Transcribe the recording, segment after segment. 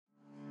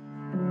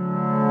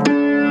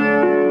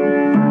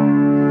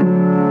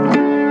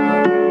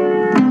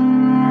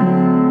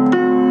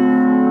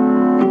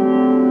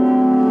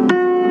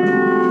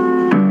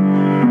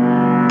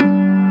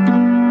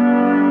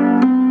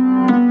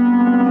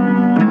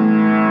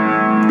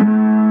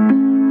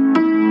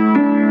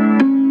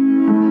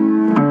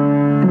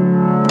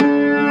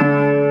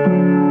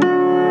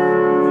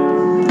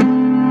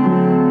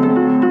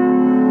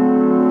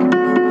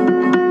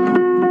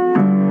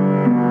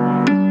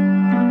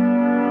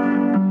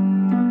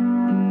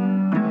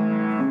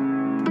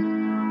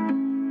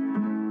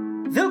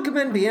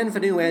gentlemen,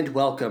 bienvenue and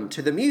welcome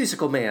to The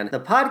Musical Man, the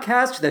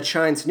podcast that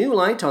shines new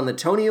light on the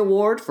Tony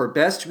Award for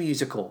Best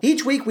Musical.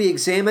 Each week we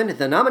examine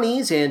the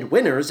nominees and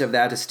winners of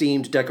that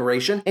esteemed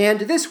decoration, and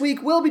this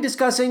week we'll be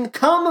discussing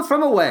Come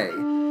From Away.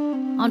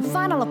 On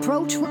final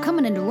approach, we're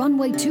coming into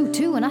runway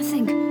 22, and I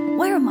think,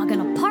 where am I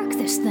going to park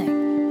this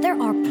thing? There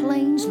are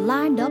planes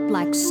lined up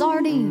like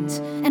sardines,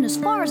 and as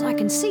far as I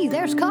can see,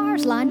 there's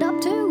cars lined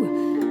up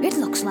too. It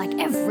looks like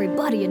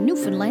everybody in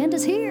Newfoundland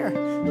is here.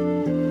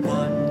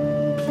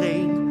 One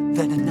plane,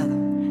 then another,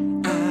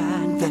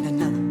 and then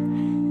another,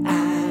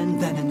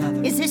 and then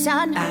another. Is this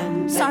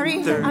on?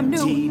 Sorry, I'm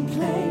new.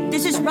 Planes.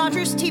 This is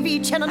Rogers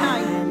TV Channel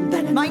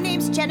 9. My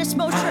name's Janice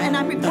Mosher, and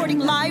I'm reporting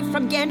live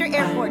from Gander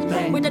Airport,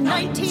 where the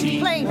 19th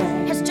plane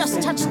has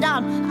just touched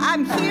down.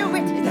 I'm here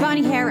with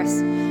Bonnie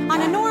Harris.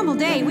 On a normal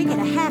day, we get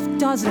a half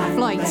dozen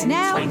flights.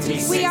 Now,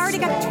 we already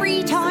got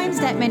 3 times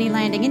that many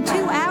landing in 2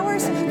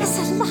 hours. That's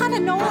a lot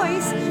of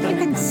noise. You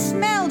can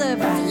smell the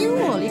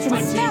fuel. You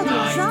can smell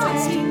the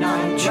exhaust.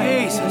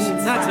 Jesus,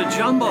 that's a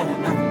jumbo.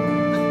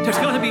 There's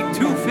got to be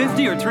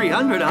 250 or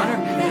 300 on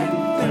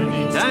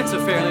her. That's a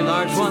fairly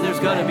large one. There's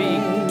got to be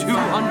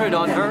 200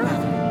 on her.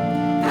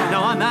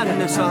 Now, I'm adding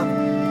this up.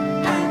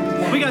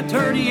 We got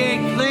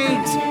 38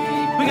 planes.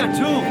 We got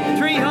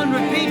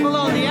 300 people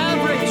on the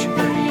average.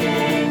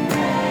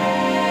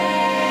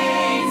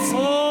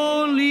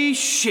 Holy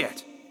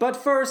shit. But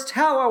first,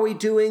 how are we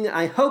doing?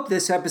 I hope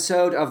this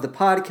episode of the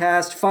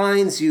podcast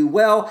finds you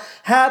well.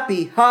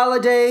 Happy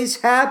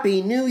holidays,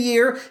 happy new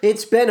year.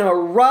 It's been a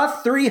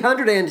rough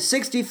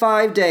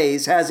 365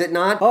 days, has it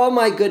not? Oh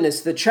my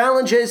goodness, the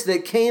challenges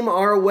that came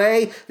our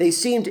way, they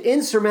seemed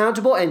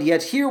insurmountable, and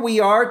yet here we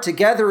are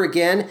together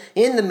again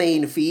in the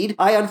main feed.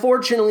 I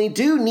unfortunately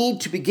do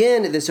need to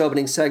begin this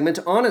opening segment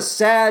on a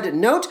sad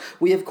note.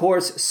 We of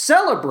course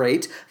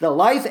celebrate the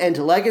life and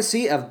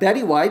legacy of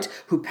Betty White,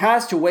 who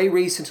passed away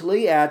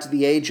recently at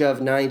the age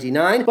of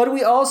 99, but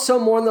we also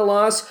mourn the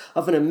loss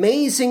of an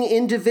amazing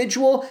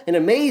individual, an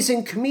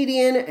amazing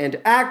comedian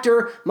and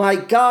actor. My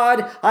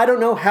God, I don't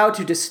know how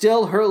to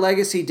distill her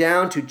legacy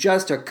down to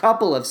just a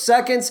couple of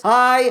seconds.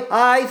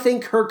 I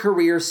think her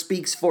career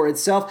speaks for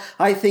itself.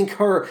 I think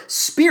her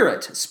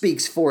spirit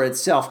speaks for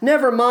itself.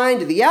 Never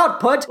mind the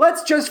output.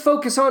 Let's just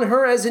focus on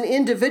her as an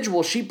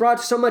individual. She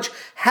brought so much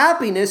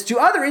happiness to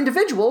other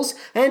individuals,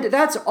 and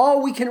that's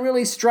all we can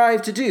really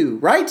strive to do,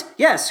 right?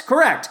 Yes,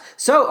 correct.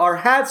 So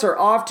our hats are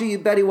off to you,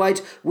 Betty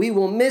White. We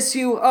will miss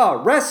you.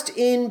 Rest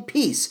in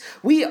peace.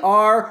 We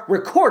are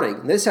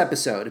recording this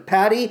episode.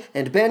 Patty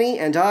and Benny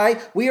and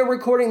I, we are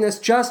recording this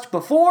just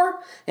before,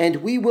 and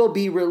we will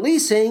be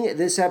releasing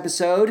this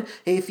episode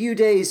a few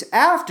days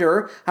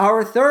after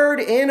our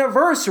 3rd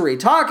anniversary.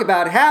 Talk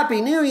about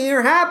Happy New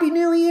Year. Happy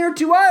New Year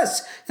to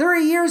us.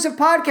 30 years of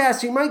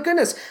podcasting, my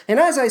goodness. And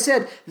as I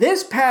said,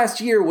 this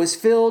past year was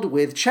filled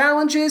with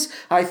challenges.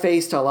 I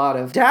faced a lot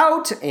of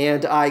doubt,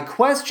 and I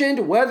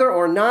questioned whether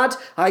or not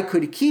I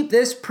could keep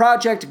this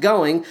project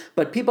going,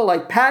 but people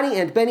like Patty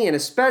and Benny, and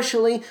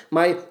especially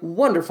my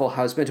wonderful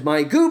husband,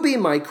 my Gooby,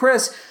 my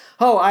Chris,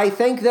 I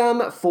thank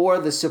them for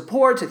the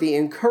support, the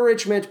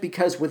encouragement,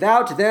 because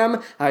without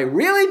them, I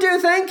really do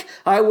think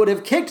I would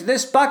have kicked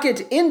this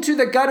bucket into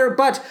the gutter,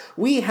 but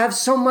we have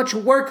so much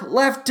work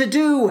left to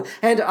do,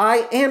 and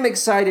I am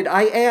excited.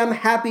 I am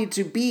happy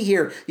to be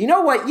here. You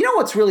know what? You know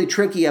what's really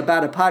tricky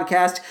about a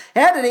podcast?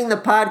 Editing the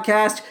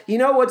podcast. You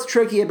know what's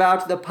tricky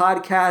about the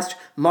podcast?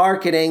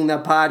 Marketing the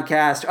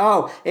podcast.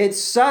 Oh,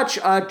 it's such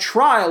a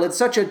trial. It's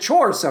such a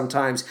chore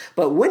sometimes,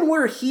 but when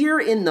we're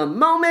here in the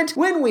moment,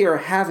 when we are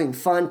having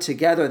fun together,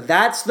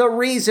 that's the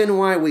reason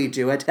why we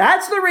do it.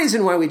 That's the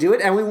reason why we do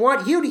it, and we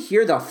want you to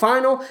hear the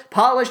final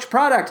polished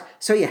product.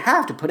 So you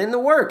have to put in the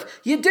work.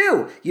 You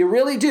do. You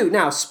really do.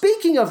 Now,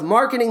 speaking of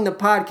marketing the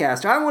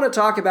podcast, I want to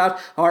talk about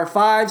our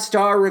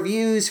 5-star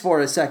reviews for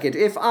a second,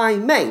 if I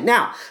may.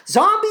 Now,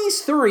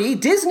 Zombies 3,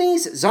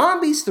 Disney's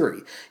Zombies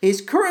 3,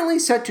 is currently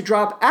set to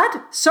drop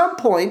at some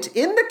point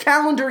in the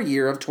calendar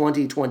year of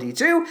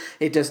 2022.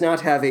 It does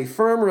not have a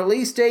firm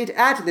release date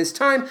at this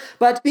time,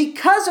 but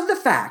because of the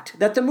fact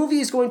that the movie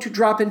is going to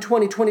drop in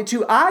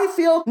 2022, I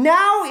feel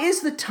now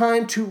is the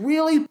time to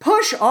really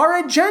push our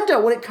agenda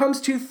when it comes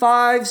to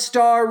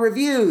 5-star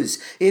reviews.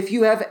 If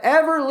you have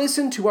ever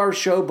listened to our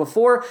show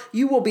before,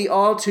 you will be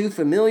all too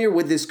familiar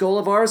with this goal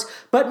of ours,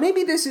 but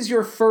maybe this is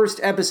your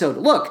first episode.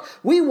 Look,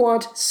 we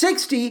want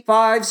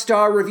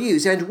 65-star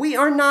reviews, and we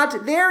are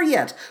not there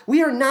yet.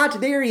 We are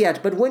not there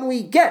yet, but when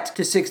we get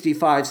to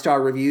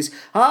 65-star reviews,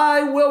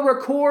 I will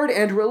record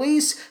and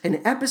release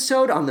an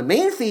episode on the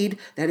main feed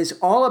that is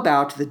all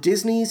about the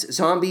Disney's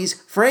Zombies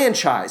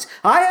franchise.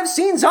 I have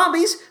seen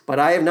Zombies, but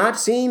I have not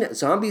seen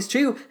Zombies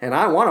 2, and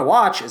I want to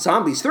watch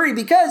Zombies 3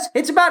 because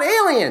it's about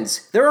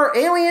aliens. There are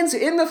aliens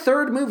in the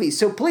 3rd movie,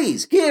 so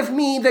please give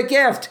me the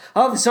gift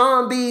of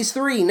Zombies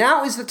 3.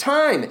 Now is the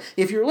time.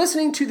 If you're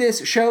listening to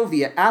this show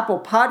via Apple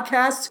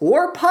Podcasts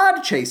or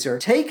Podchaser,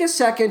 take a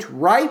second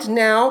right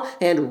now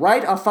and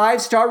write a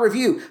 5-star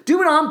review.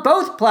 Do it on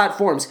both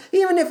platforms.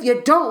 Even if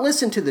you don't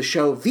listen to the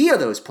show via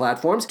those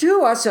platforms,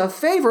 do us a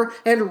favor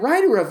and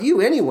write a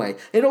review anyway.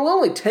 It'll only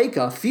only take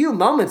a few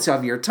moments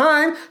of your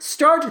time.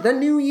 Start the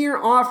new year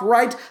off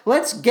right.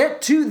 Let's get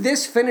to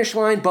this finish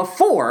line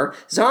before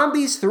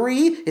Zombies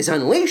 3 is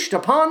unleashed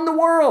upon the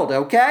world,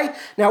 okay?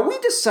 Now, we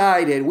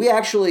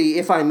actually,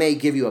 if I may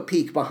give you a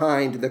peek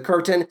behind the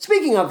curtain,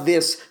 speaking of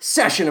this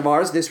session of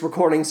ours, this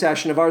recording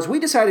session of ours, we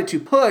decided to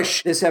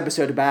push this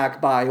episode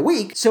back by a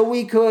week so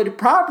we could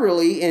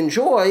properly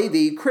enjoy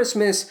the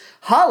Christmas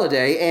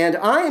holiday, and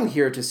I am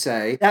here to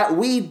say that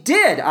we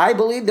did. I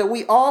believe that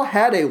we all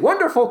had a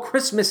wonderful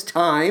Christmas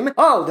time.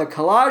 Oh, the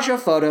collage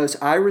of photos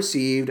I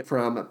received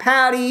from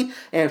Patty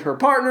and her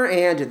partner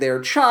and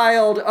their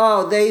child.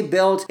 Oh, they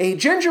built a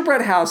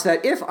gingerbread house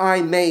that, if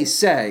I may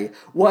say,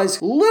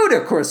 was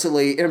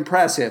ludicrously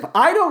impressive.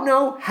 I don't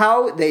know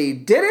how they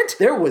did it.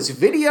 There was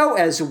video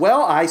as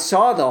well. I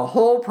saw the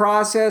whole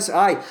process.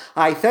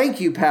 I thank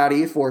you,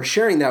 Patty, for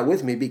sharing that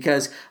with me,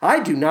 because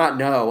I do not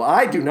know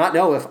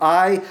if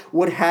I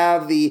would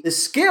have the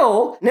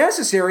skill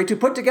necessary to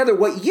put together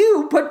what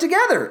you put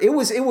together. It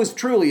was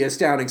truly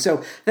astounding.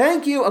 So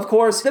thank you, of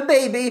course, the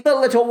baby, the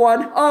little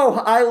one.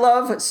 Oh, I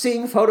love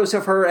seeing photos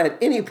of her at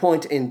any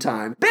point in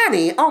time.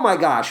 Benny, oh my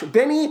gosh,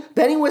 Benny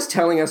was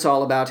telling us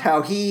all about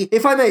how he,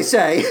 if I may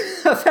say,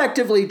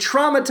 effectively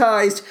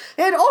traumatized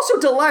and also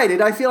delighted.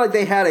 I feel like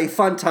they had a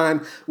fun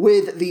time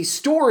with the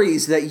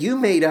stories that you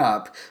made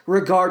up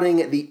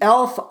regarding the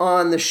elf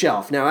on the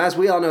shelf. Now, as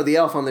we all know, the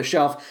elf on the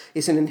shelf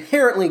is an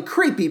inherently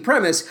creepy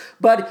premise,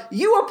 but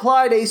you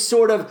applied a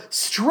sort of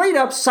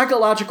straight-up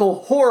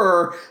psychological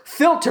horror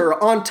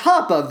filter on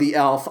top of the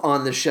elf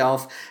on the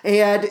shelf,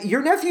 and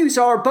your nephews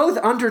are both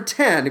under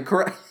 10,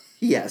 correct?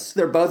 Yes,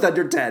 they're both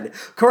under 10.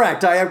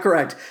 Correct, I am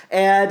correct.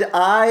 And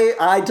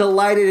I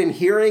delighted in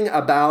hearing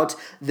about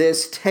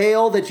this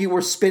tale that you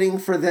were spinning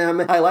for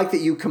them. I like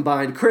that you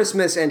combined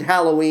Christmas and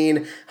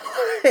Halloween.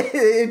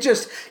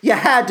 You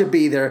had to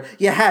be there.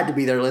 You had to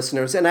be there,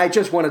 listeners. And I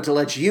just wanted to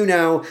let you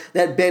know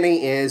that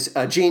Benny is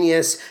a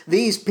genius.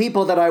 These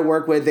people that I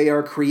work with, they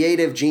are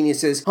creative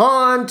geniuses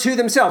unto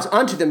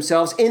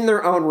themselves in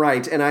their own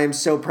right. And I am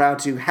so proud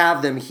to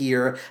have them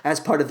here as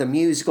part of the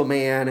Musical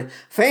Man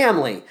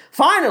family.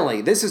 Finally,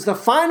 this is the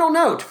final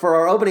note for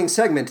our opening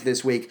segment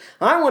this week.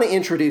 I want to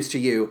introduce to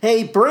you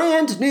a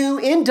brand new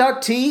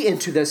inductee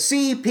into the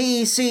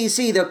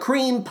CPCC, the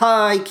Cream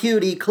Pie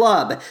Cutie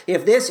Club.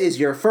 If this is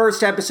your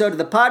first episode of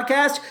the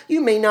podcast,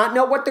 you may not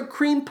know what the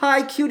Cream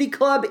Pie Cutie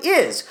Club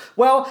is.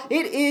 Well,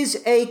 it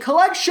is a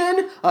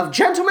collection of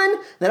gentlemen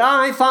that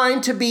I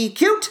find to be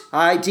cute.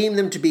 I deem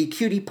them to be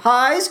cutie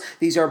pies.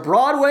 These are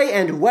Broadway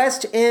and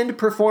West End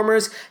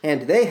performers,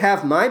 and they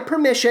have my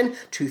permission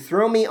to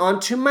throw me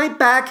onto my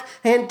back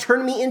and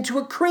turn me into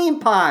a cream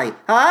pie.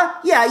 Huh?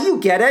 Yeah,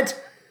 you get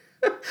it.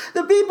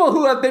 The people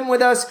who have been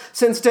with us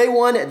since day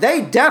one,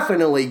 they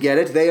definitely get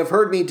it. They have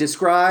heard me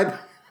describe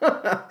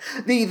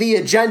the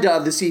agenda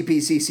of the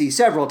CPCC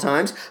several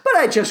times, but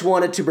I just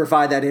wanted to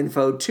provide that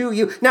info to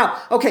you. Now,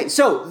 okay,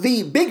 so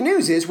the big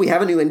news is we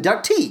have a new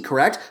inductee,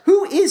 correct?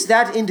 Who is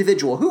that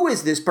individual? Who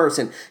is this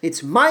person?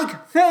 It's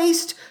Mike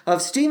Faist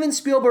of Steven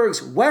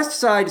Spielberg's West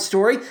Side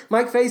Story.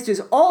 Mike Faist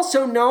is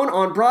also known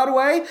on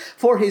Broadway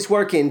for his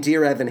work in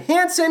Dear Evan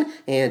Hansen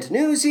and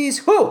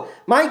Newsies. Whew!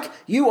 Mike,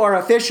 you are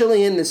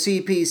officially in the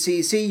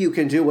CPCC. You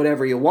can do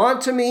whatever you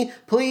want to me,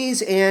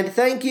 please, and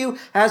thank you.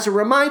 As a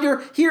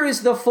reminder, here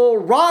is the full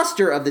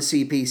roster of the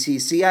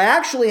CPCC. I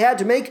actually had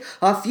to make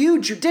a few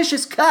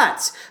judicious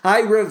cuts. I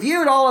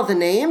reviewed all of the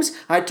names,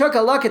 I took a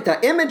look at the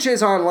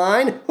images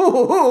online,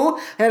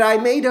 and I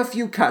made a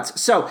few cuts.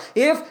 So,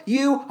 if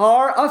you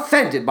are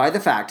offended by the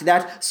fact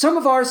that some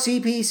of our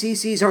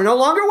CPCCs are no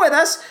longer with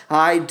us,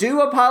 I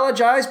do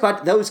apologize,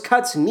 but those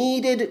cuts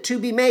needed to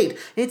be made.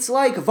 It's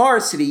like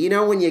varsity, you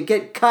know, when you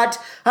get cut.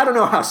 I don't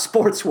know how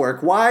sports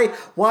work. Why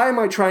am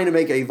I trying to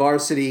make a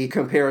varsity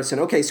comparison?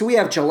 Okay, so we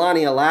have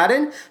Jelani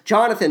Aladdin,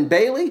 Jonathan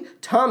Bailey,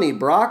 Tommy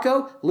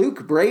Bracco,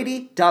 Luke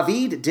Brady,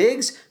 David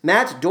Diggs,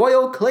 Matt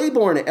Doyle,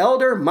 Claiborne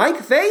Elder,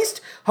 Mike Faist,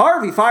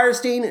 Harvey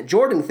Firestein,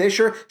 Jordan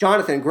Fisher,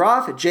 Jonathan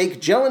Groff,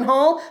 Jake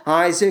Gyllenhaal,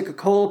 Isaac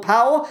Cole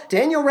Powell,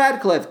 Daniel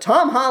Radcliffe,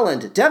 Tom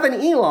Holland, Devin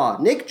Elaw,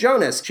 Nick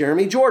Jonas,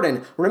 Jeremy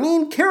Jordan,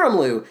 Ramin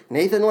Karimloo,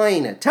 Nathan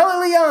Lane,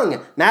 Telly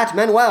Leung, Matt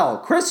Manuel,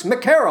 Chris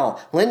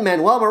McCarroll,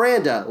 Lin-Manuel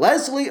Miranda,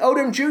 Leslie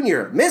Odom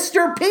Jr.,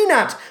 Mr.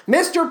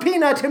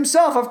 Peanut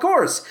himself, of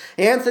course,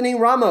 Anthony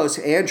Ramos,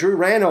 Andrew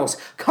Reynolds,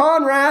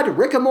 Conrad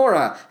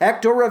Ricamora,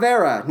 Hector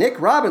Rivera, Nick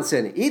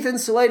Robinson, Ethan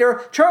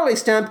Slater, Charlie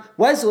Stemp,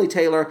 Wesley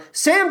Taylor,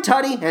 Sam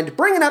Tuddy, and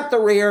bringing up the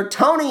rear,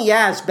 Tony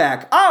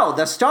Yazbek. Oh,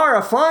 the star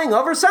of Flying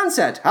Over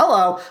Sunset.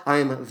 Hello. I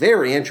am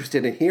very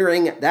interested in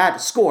hearing that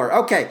score.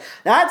 Okay,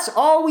 that's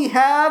all we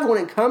have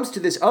when it comes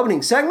to this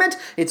opening segment.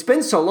 It's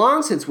been so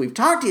long since we've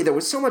talked to you. There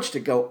was so much to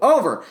go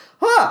over.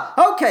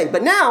 Okay,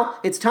 but now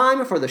it's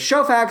time for the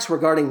show facts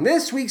regarding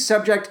this week's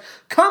subject,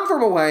 Come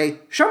From Away.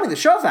 Show me the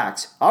show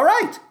facts. All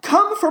right.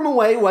 Come From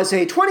Away was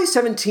a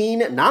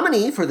 2017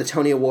 nominee for the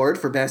Tony Award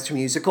for Best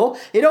Musical.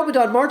 It opened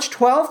on March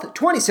 12th,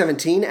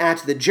 2017 at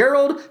the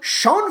Gerald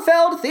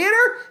Schoenfeld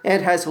Theater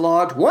and has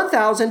logged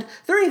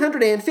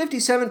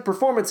 1,357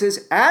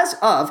 performances as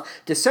of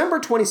December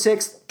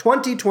 26th,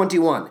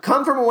 2021.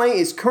 Come From Away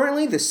is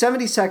currently the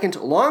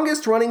 72nd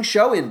longest running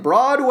show in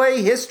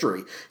Broadway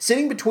history,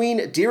 sitting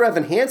between Dear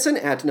Evan Hansen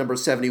at number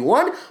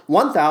 71,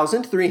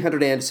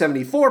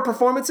 1,374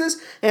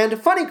 performances, and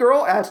Funny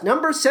Girl at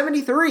number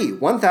 73,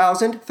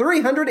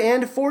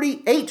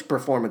 1,348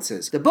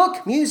 performances. The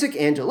book, music,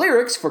 and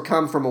lyrics for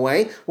Come From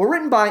Away were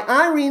written by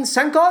Irene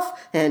Senkoff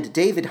and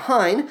David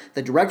Hein.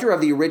 The director of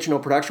the original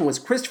production was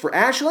Christopher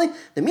Ashley.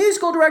 The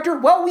musical director,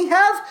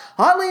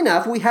 oddly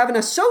enough, we have an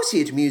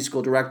associate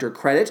musical director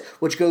credit,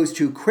 which goes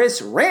to Chris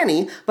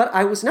Ranney, but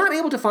I was not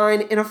able to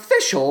find an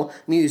official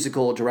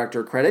musical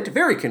director credit.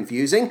 Very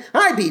confusing.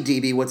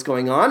 IBDB, what's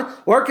going on?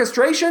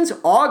 Orchestrations,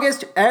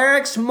 August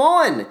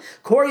Eriksmoen.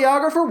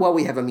 Choreographer,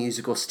 we have a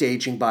musical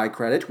staging by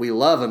credit. We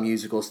love a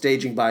musical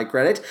staging by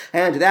credit,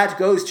 and that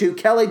goes to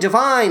Kelly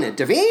Devine.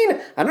 Devine?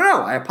 I don't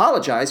know. I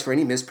apologize for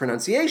any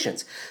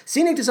mispronunciations.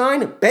 Scenic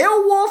design,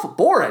 Beowulf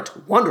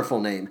Borat.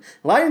 Wonderful name.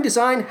 Lighting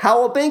design,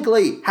 Howell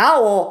Binkley.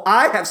 Howell,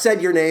 I have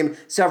said your name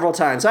several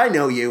times. I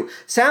know you.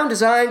 Sound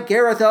design,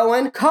 Gareth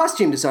Owen.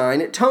 Costume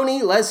design,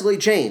 Tony Leslie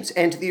James.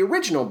 And the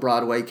original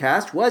Broadway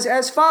cast was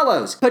as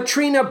follows.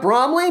 Patrina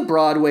Bromley,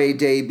 Broadway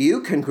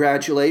debut.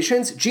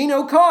 Congratulations.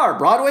 Gino Carr,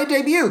 Broadway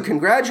debut.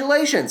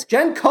 Congratulations.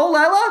 Jen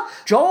Colella,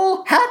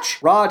 Joel Hatch,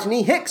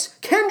 Rodney Hicks,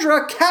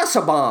 Kendra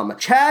Cassabaum,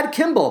 Chad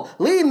Kimball,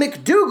 Lee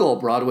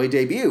McDougall, Broadway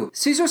debut.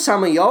 Cesar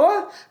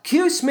Samayoa,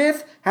 Q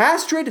Smith,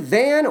 Astrid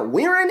Van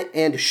Wieren,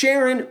 and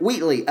Sharon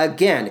Wheatley.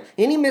 Again,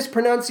 any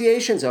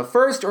mispronunciations of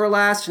first or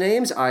last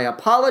names, I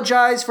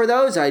apologize for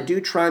those. I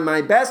do try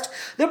my best.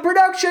 The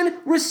production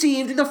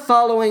received the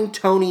following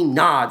Tony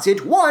nods.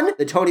 It won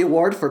the Tony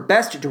Award for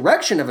Best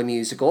Direction of a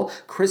Musical,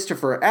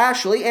 Christopher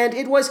Ashley, and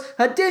it was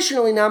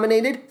additionally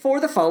nominated for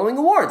the following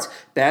awards.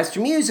 Best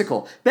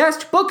Musical,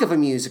 Best Book of a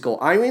Musical,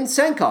 Irene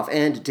Senkoff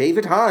and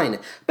David Hein.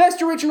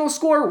 Best Original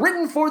Score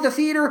written for the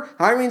theater,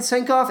 Irene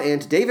Senkoff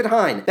and David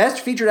Hein. Best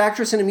Featured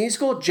Actress in a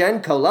Musical,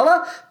 Jen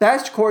Colella.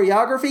 Best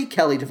Choreography,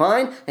 Kelly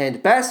Devine.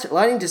 And Best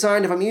Lighting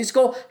Design of a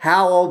Musical,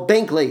 Howell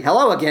Binkley.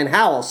 Hello again,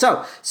 Howell.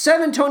 So,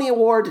 7 Tony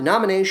Award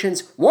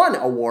nominations, 1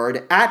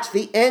 award at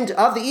the end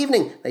of the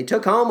evening. They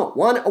took home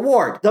 1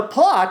 award. The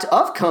plot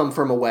of Come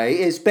From Away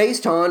is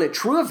based on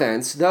true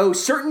events, though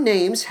certain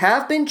names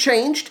have been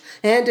changed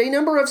and a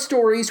number of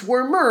stories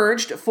were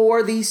merged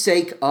for the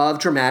sake of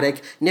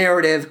dramatic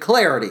narrative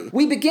clarity.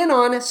 We begin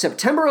on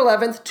September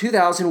 11th,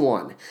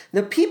 2001.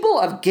 The people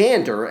of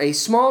Gander, a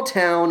small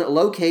town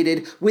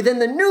located within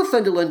the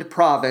Newfoundland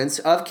province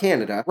of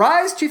Canada,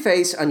 rise to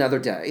face another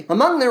day.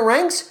 Among their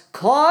ranks,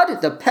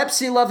 Claude, the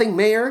Pepsi-loving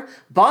mayor,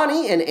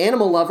 Bonnie, an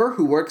animal lover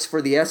who works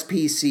for the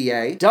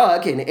SPCA,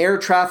 Doug, an air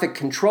traffic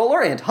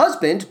controller and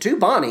husband to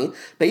Bonnie,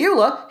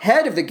 Beulah,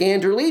 head of the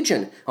Gander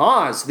Legion,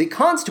 Oz, the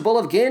constable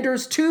of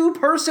Gander's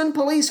 2-person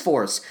police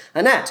force,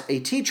 Annette, a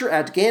teacher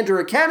at Gander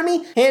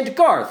Academy, and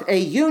Garth, a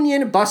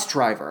union bus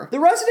driver. The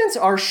residents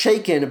are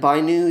shaken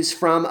by news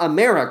from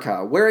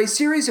America, where a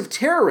series of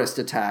terrorist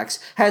attacks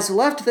has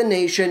left the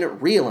nation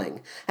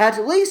reeling.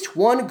 At least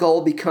one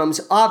goal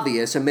becomes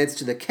obvious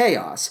amidst the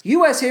chaos.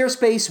 U.S.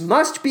 airspace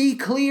must be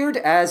cleared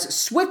as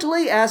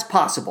swiftly as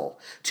possible.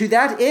 To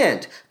that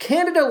end,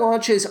 Canada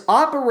launches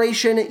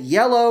Operation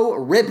Yellow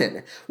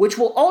Ribbon, which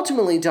will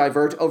ultimately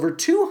divert over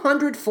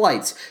 200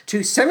 flights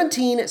to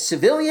 17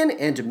 civilian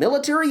and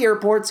military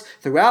airports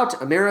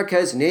throughout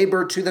America's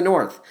neighbor to the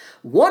north.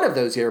 One of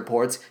those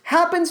airports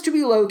happens to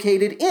be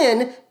located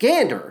in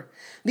Gander.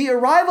 The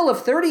arrival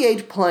of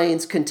 38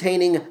 planes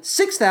containing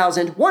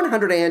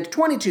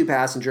 6,122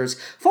 passengers,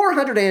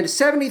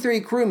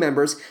 473 crew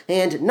members,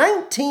 and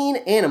 19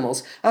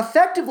 animals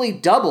effectively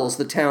doubles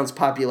the town's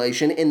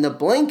population in the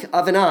blink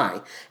of an eye.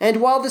 And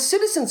while the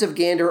citizens of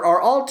Gander are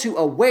all too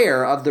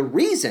aware of the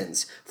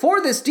reasons for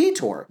this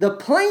detour, the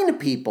plane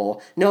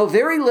people know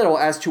very little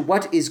as to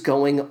what is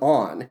going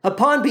on.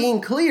 Upon being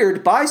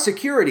cleared by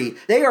security,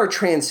 they are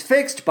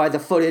transfixed by the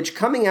footage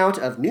coming out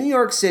of New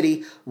York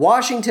City,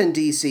 Washington,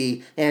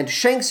 D.C., and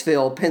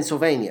Shanksville,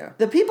 Pennsylvania.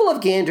 The people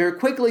of Gander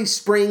quickly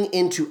spring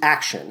into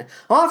action,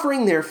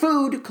 offering their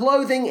food,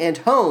 clothing, and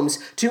homes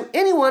to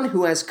anyone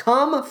who has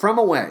come from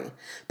away.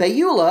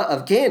 Beulah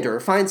of Gander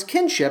finds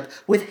kinship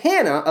with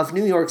Hannah of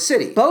New York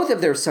City. Both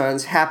of their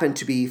sons happen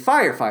to be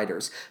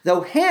firefighters,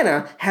 though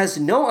Hannah has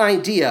no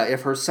idea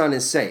if her son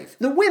is safe.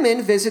 The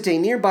women visit a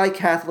nearby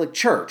Catholic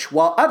church,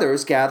 while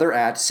others gather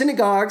at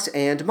synagogues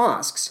and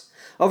mosques.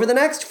 Over the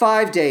next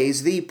 5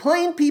 days, the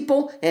plain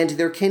people and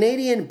their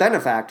Canadian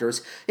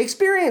benefactors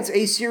experience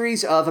a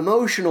series of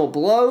emotional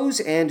blows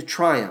and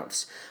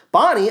triumphs.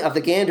 Bonnie of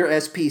the Gander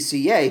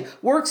SPCA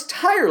works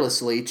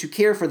tirelessly to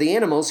care for the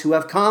animals who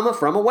have come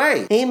from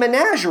away, a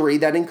menagerie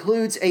that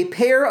includes a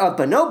pair of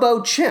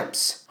bonobo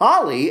chimps.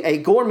 Ali, a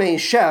gourmet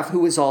chef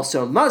who is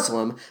also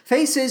Muslim,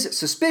 faces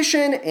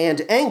suspicion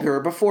and anger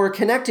before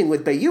connecting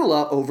with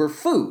Beulah over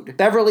food.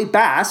 Beverly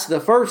Bass, the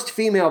first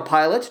female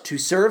pilot to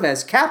serve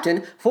as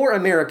captain for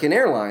American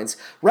Airlines,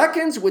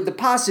 reckons with the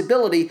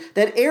possibility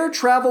that air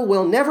travel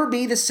will never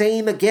be the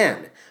same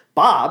again.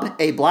 Bob,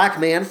 a black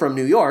man from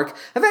New York,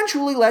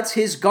 eventually lets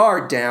his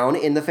guard down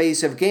in the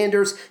face of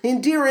Gander's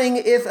endearing,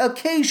 if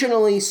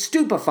occasionally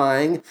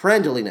stupefying,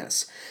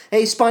 friendliness.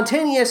 A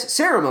spontaneous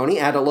ceremony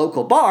at a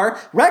local bar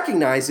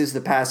recognizes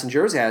the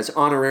passengers as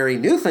honorary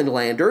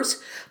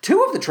Newfoundlanders.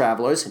 Two of the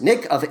travelers,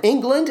 Nick of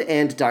England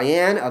and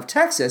Diane of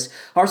Texas,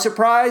 are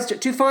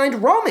surprised to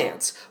find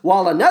romance,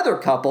 while another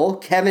couple,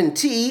 Kevin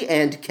T.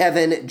 and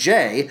Kevin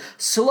J.,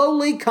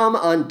 slowly come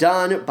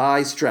undone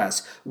by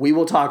stress. We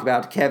will talk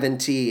about Kevin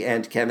T.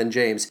 and Kevin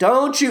James.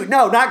 Don't you?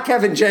 No, not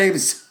Kevin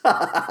James.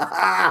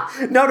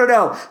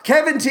 No.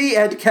 Kevin T.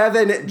 and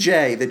Kevin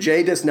J. The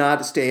J does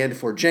not stand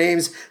for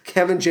James.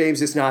 Kevin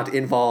James is not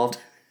involved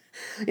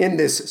in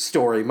this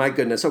story. My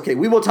goodness. Okay,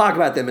 we will talk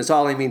about them is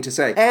all I mean to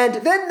say. And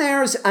then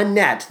there's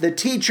Annette, the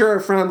teacher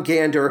from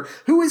Gander,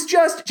 who is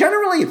just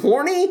generally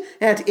horny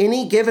at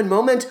any given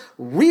moment.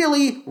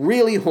 Really,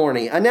 really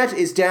horny. Annette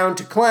is down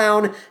to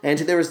clown, and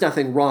there is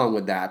nothing wrong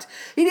with that.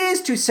 It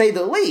is, to say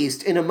the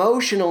least, an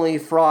emotionally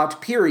fraught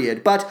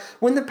period, but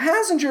when the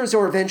passengers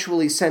are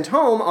eventually sent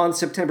home on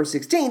September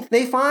 16th,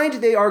 they find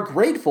they are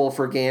grateful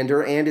for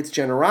Gander and its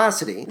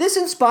generosity. This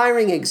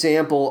inspiring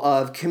example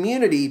of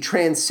community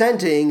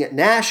transcending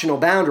national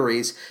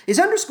boundaries is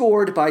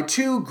underscored by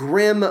two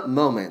grim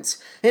moments.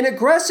 An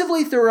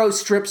aggressively thorough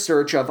strip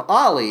search of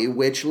Ollie,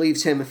 which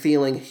leaves him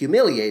feeling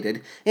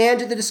humiliated, and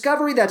the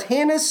discovery that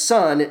Hannah's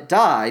son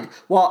died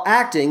while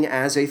acting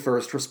as a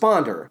first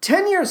responder.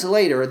 10 years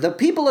later, the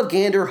people of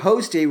Gander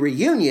host a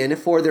reunion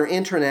for their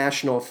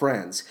international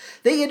friends.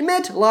 They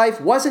admit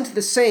life wasn't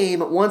the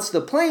same once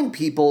the Plain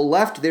people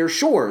left their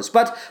shores,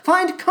 but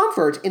find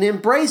comfort in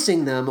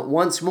embracing them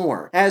once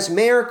more. As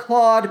Mayor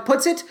Claude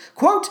puts it,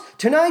 quote,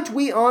 "Tonight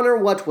we honor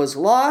what was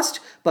lost,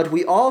 but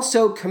we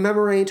also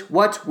commemorate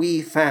what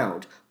we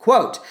found."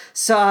 Quote,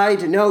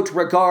 side note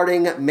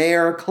regarding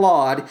Mayor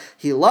Claude,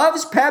 he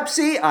loves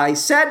Pepsi, I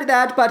said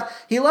that, but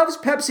he loves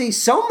Pepsi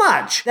so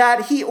much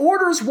that he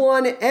orders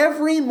one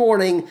every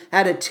morning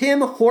at a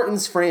Tim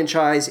Hortons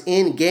franchise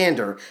in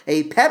Gander.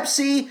 A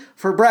Pepsi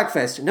for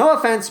breakfast. No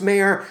offense,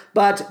 Mayor,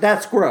 but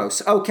that's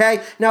gross,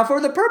 okay? Now,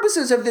 for the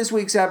purposes of this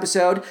week's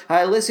episode,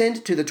 I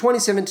listened to the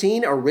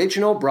 2017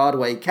 original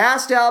Broadway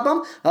cast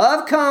album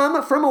of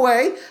Come From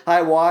Away.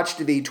 I watched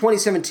the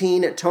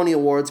 2017 Tony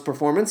Awards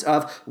performance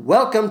of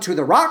Welcome to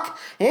the Rock,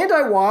 and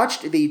I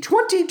watched the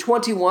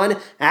 2021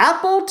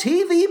 Apple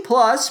TV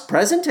Plus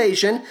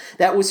presentation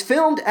that was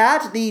filmed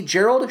at the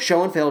Gerald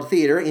Schoenfeld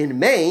Theater in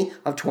May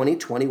of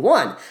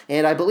 2021.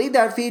 And I believe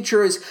that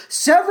features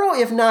several,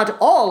 if not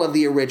all, of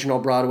the original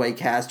Broadway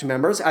cast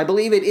members. I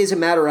believe it is a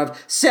matter of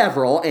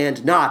several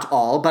and not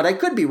all, but I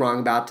could be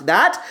wrong about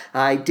that.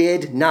 I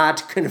did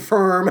not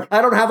confirm.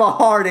 I don't have a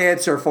hard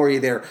answer for you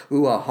there.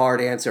 Ooh, a hard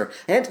answer.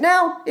 And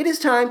now it is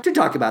time to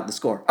talk about the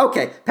score.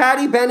 Okay,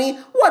 Patty, Benny,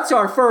 what's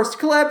our first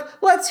clip?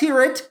 Let's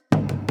hear it.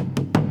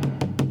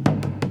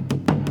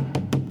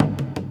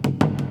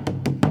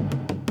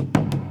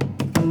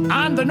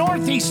 On the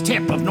northeast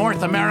tip of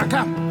North America,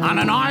 on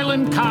an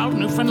island called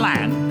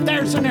Newfoundland,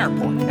 there's an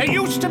airport. It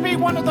used to be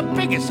one of the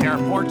biggest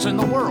airports in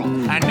the world,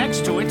 and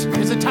next to it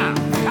is a town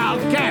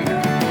called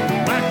Gander.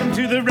 Welcome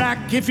to the Rock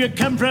if you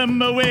come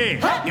from away.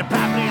 You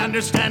probably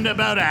understand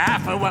about a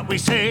half of what we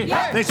say.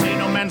 They say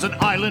no man's an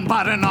island,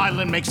 but an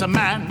island makes a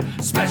man,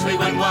 especially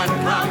when one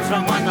comes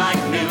from one like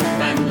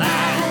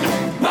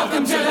Newfoundland.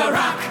 Welcome to the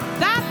Rock.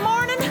 That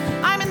morning,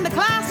 I'm in the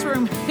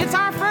classroom. It's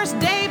our first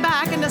day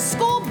back, and the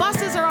school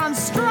buses are on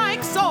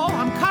strike, so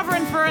I'm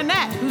covering for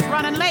Annette, who's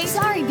running late.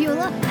 Sorry,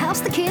 Beulah.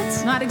 How's the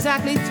kids? Not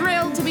exactly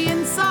thrilled to be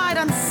inside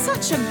on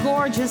such a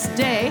gorgeous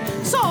day.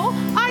 So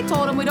I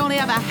told them we'd only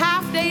have a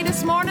half day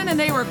this morning, and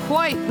they were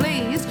quite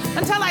pleased,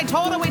 until I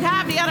told them we'd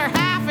have the other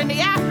half in the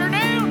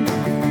afternoon.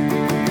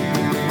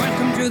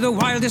 Welcome to the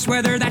wildest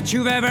weather that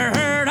you've ever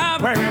heard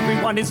of, where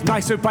everyone is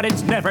nicer, but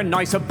it's never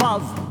nice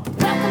above.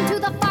 Welcome to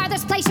the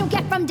farthest place you'll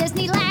get from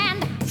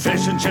Disneyland.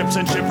 Fish and chips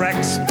and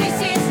shipwrecks.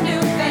 This is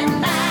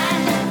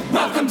Newfoundland.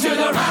 Welcome to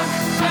the Rock.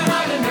 An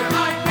islander,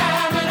 I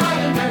am an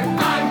islander.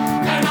 I'm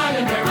an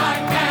islander, I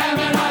am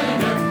an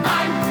islander.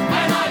 I'm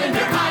an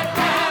islander, I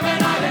am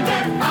an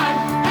islander.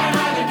 I'm an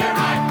islander,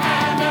 I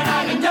am an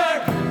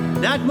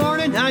islander. That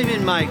morning, I'm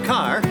in my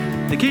car.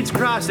 The kids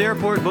cross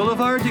Airport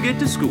Boulevard to get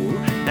to school,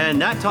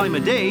 and that time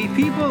of day,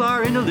 people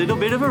are in a little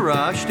bit of a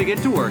rush to get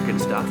to work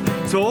and stuff.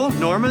 So,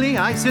 normally,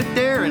 I sit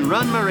there and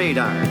run my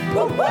radar.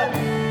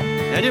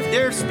 And if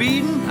they're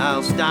speeding,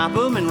 I'll stop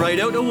them and write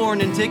out a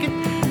warning ticket.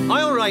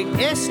 I'll write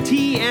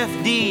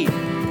STFD.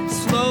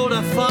 Slow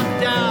the fuck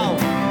down.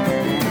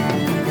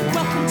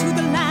 Welcome to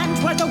the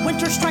land where the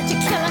winters tried to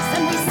kill us,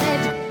 and we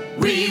said,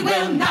 we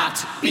will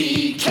not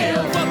be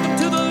killed. Welcome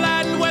to the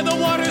land where the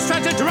waters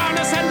tried to drown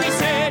us, and we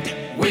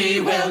said, we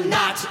will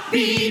not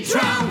be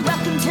drowned.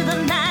 Welcome to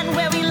the land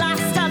where we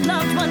lost our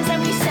loved ones,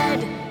 and we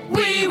said,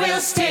 we will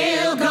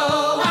still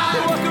go on.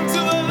 Welcome to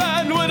the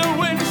land where the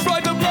wind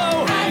tried to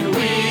blow, and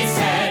we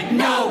said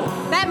no.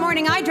 That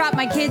morning, I drop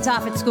my kids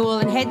off at school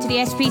and head to the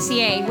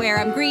SPCA, where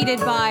I'm greeted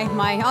by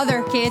my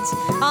other kids,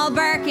 all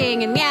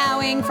barking and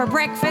meowing for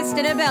breakfast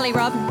and a belly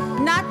rub.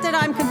 Not that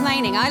I'm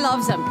complaining, I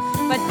loves them.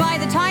 But by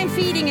the time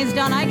feeding is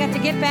done, I got to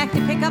get back to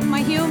pick up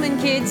my human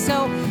kids,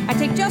 so I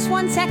take just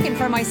 1 second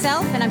for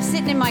myself, and I'm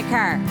sitting in my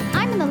car.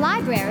 I'm in the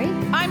library.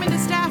 I'm in the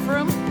staff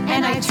room.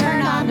 And I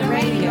turn on the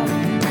radio.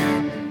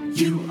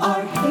 You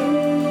are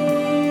here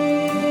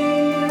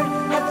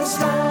at the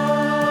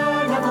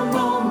start of a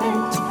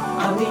moment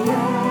on the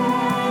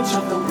edge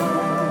of the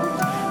world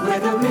where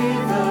the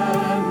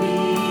river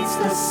meets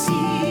the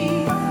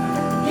sea.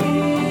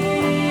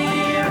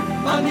 Here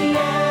on the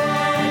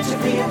edge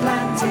of the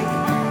Atlantic,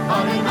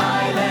 on an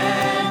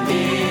island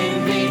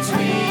in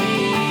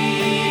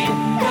between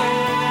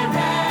there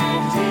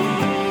and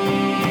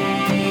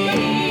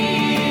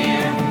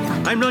here.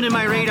 I'm running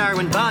my radar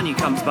when Bonnie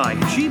comes by.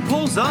 She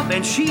pulls up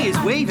and she is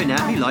waving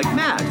at me like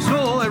mad.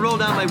 So I roll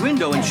down my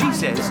window and she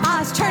says,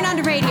 Oz, turn on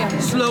the radio.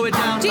 slow it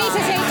down. Jesus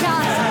H.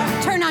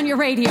 Oz, turn on your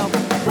radio.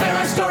 Where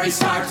our story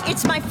starts,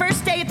 It's my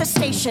first day at the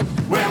station.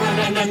 where we'll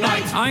end the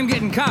night, I'm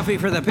getting coffee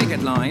for the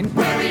picket line.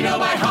 where we know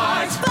by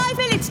heart 5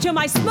 minutes to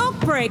my smoke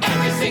break.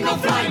 every single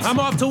flight. I'm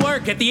off to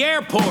work at the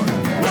airport.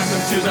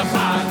 Welcome to the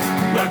park,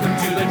 welcome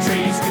to the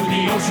trees, to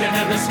the ocean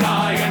and the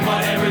sky and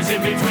whatever's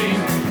in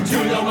between. To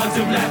the ones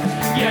who've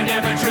left, you're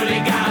never truly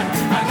gone.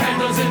 Our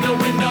candles in the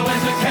window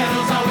and the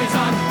candle's always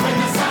on. When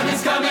the sun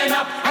is coming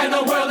up and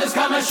the world is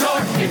coming ashore.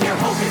 If you're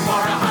hoping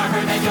for a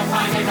harbor, then you'll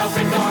find an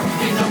open door.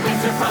 In the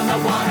winter from the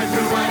water,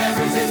 through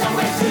whatever's in the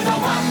way. To the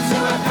ones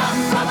who have come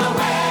from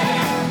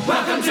away,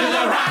 welcome to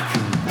the Rock.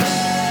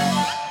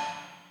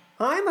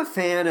 I'm a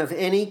fan of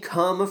any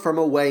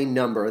come-from-away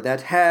number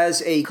that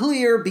has a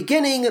clear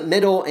beginning,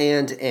 middle,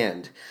 and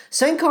end.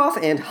 Sankoff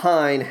and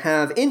Hine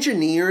have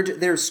engineered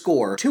their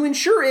score to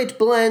ensure it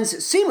blends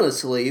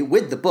seamlessly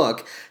with the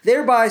book,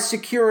 thereby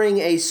securing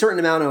a certain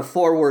amount of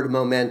forward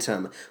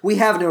momentum. We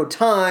have no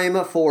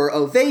time for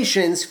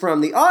ovations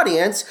from the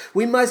audience.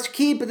 We must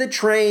keep the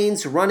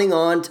trains running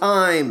on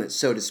time,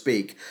 so to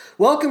speak.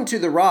 Welcome to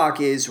the Rock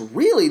is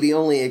really the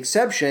only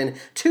exception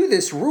to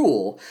this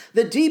rule.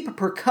 The deep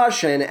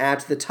percussion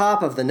at the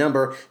top of the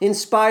number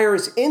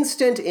inspires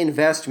instant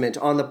investment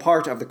on the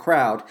part of the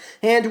crowd,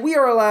 and we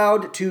are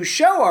allowed to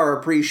show our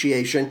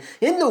appreciation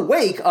in the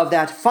wake of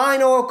that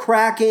final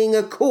cracking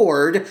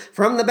chord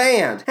from the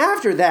band.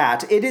 After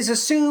that, it is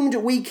assumed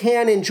we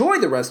can enjoy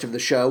the rest of the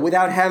show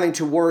without having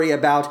to worry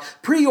about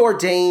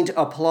preordained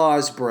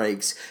applause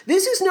breaks.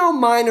 This is no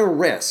minor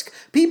risk.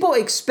 People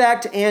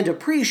expect and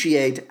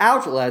appreciate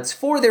outlets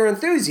for their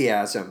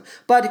enthusiasm,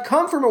 but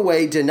Come From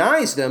Away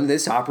denies them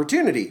this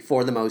opportunity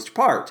for the most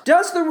part.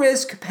 Does the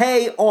risk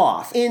pay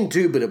off?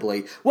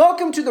 Indubitably.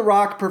 Welcome to the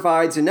Rock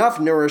provides enough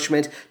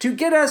nourishment to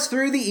get us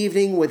through the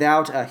evening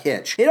without a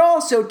hitch. It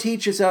also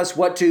teaches us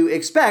what to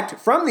expect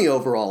from the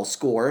overall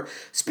score,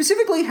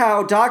 specifically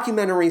how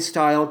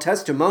documentary-style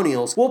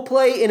testimonials will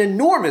play an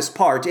enormous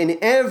part in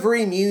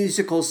every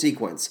musical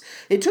sequence.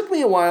 It took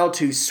me a while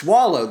to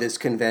swallow this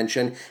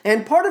convention,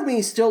 and part of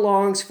me still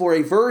longs for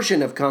a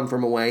version of Come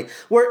From Away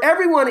where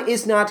everyone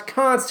is not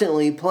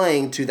constantly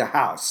playing to the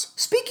house.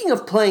 Speaking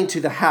of playing to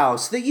the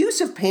house, the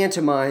use of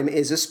pantomime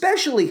is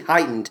especially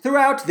heightened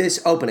throughout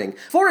this opening.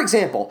 For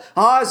example,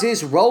 Oz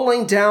is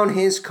rolling down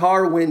his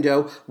car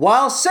window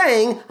while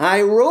saying,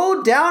 "I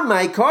rolled down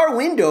my car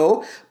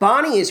window."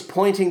 Bonnie is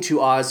pointing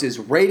to Oz's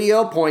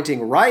radio,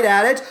 pointing right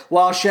at it,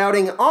 while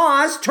shouting,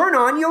 "Oz, turn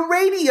on your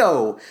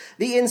radio."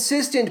 The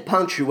insistent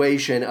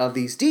punctuation of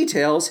these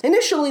details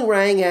initially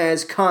rang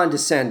as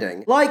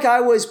condescending, like I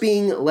was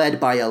being led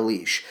by a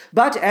leash.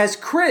 But as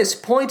Chris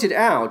pointed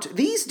out,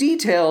 these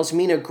details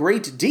mean a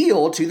great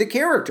deal to the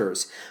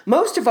characters.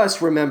 Most of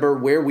us remember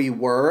where we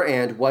were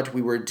and what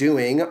we were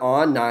doing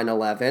on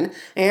 9/11,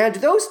 and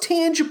those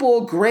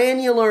tangible,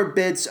 granular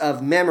bits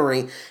of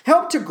memory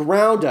help to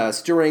ground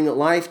us during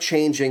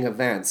life-changing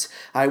events.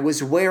 I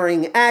was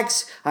wearing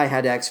X, I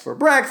had X for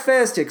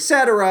breakfast,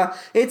 etc.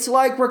 It's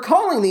like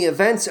recalling the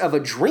events of a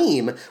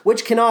dream,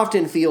 which can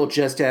often feel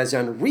just as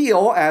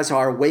unreal as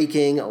our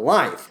waking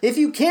life. If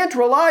you can't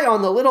rely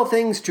on the little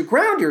things to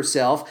ground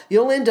yourself,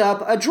 you'll end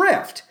up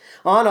adrift.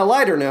 On a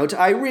lighter note,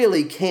 I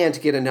really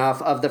can't get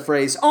enough of the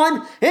phrase,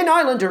 "I'm an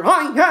islander,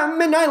 I am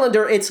an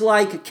islander." It's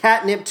like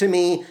catnip to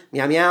me,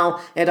 meow meow,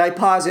 and I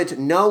posit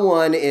no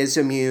one is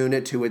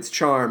immune to its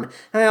charm.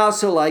 I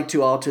also like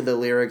to alter the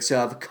lyrics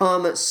of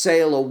 "Come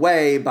Sail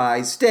Away"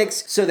 by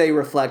Styx, so they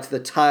reflect the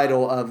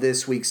title of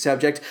this week's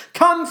subject.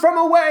 Come from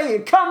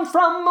away, come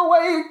from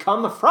away,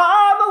 come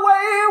from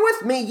away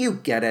with me. You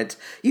get it.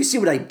 You see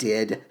what I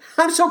did?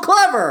 I'm so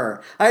clever.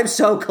 I'm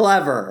so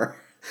clever.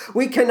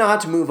 We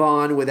cannot move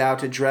on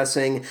without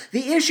addressing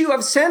the issue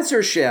of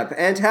censorship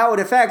and how it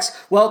affects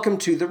Welcome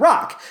to the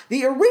Rock.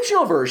 The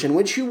original version,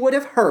 which you would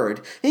have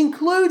heard,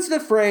 includes the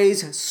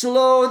phrase,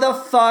 "slow the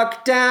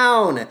fuck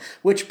down,"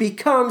 which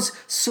becomes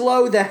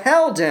 "slow the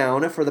hell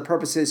down" for the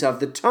purposes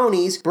of the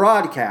Tonys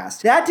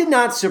broadcast. That did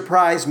not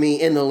surprise me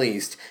in the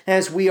least,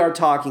 as we are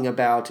talking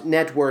about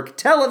network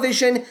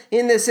television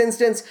in this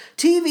instance.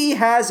 TV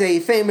has a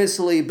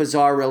famously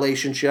bizarre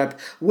relationship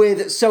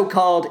with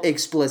so-called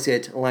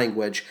explicit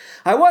language. privilege.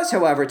 I was,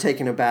 however,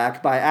 taken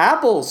aback by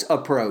Apple's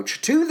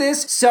approach to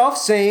this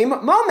self-same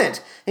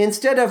moment.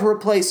 Instead of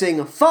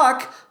replacing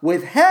fuck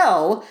with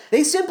hell,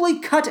 they simply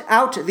cut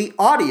out the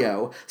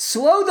audio.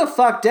 Slow the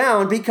fuck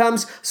down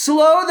becomes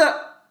slow the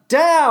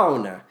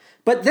down.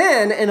 But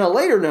then, in a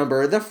later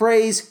number, the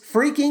phrase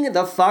freaking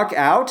the fuck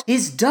out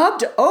is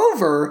dubbed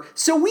over,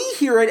 so we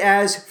hear it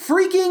as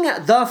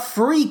freaking the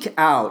freak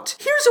out.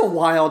 Here's a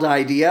wild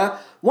idea.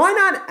 Why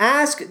not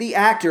ask the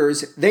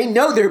actors, they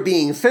know they're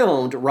being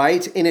filmed,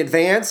 right, in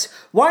advance?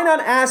 Why not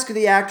ask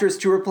the actors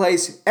to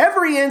replace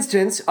every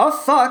instance of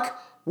fuck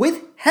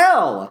with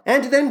hell,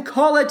 and then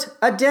call it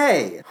a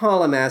day?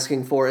 All I'm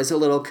asking for is a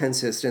little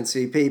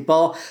consistency,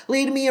 people.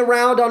 Lead me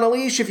around on a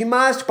leash if you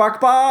must,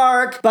 bark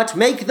bark, but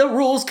make the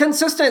rules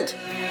consistent.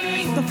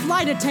 The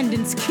flight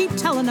attendants keep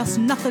telling us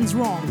nothing's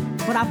wrong,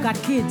 but I've got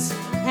kids,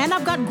 and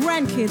I've got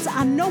grandkids.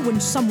 I know when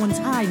someone's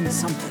hiding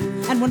something.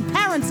 And when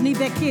parents need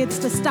their kids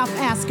to stop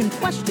asking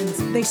questions,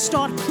 they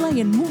start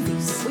playing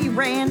movies. We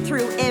ran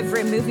through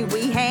every movie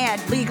we had.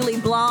 Legally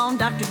Blonde,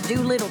 Dr.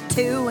 Dolittle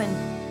 2,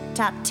 and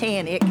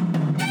Titanic.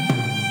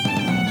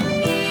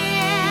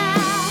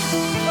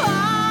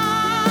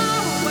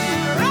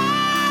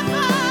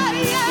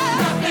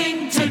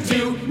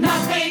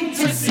 Nothing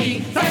to see.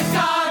 Thank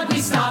God we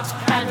stopped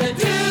at the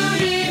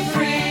duty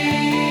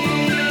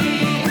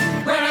free.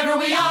 Wherever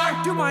we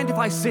are. Do you mind if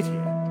I sit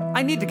here?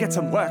 I need to get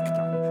some work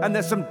done. And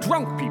there's some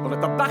drunk people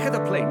at the back of the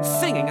plane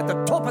singing at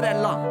the top of their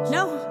lungs.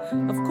 No,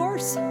 of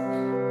course.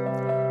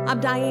 I'm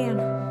Diane.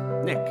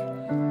 Nick,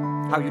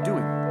 how you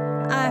doing?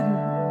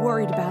 I'm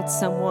worried about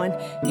someone.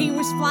 He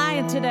was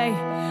flying today.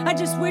 I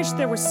just wish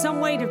there was some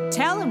way to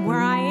tell him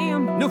where I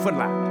am.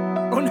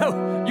 Newfoundland. Oh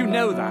no, you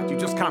know that. You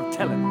just can't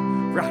tell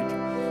him. Right.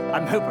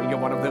 I'm hoping you're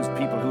one of those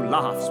people who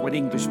laughs when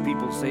English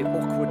people say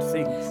awkward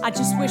things. I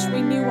just wish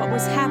we knew what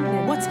was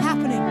happening. What's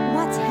happening?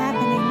 What's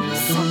happening?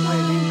 Somewhere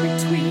in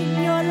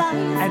between your life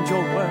and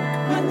your work.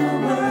 When the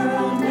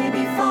world may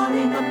be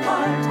falling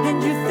apart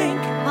and you think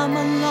I'm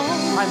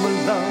alone. I'm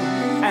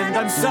alone and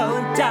I'm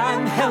so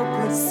damn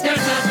helpless. There's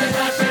nothing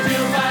left to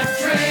do but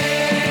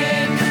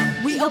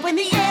drink. We open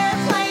the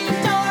airplane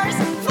doors,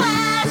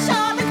 flash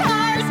all the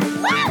cars.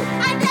 Woo!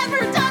 I've never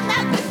done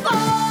that before.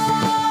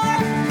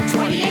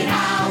 28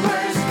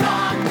 hours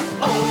gone,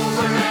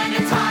 over an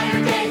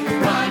entire day,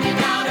 running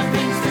out of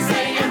things to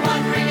say and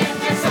wondering if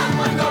there's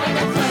someone going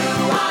to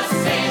clue us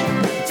in.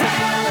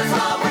 Tell us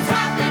all what's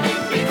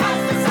happening because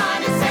the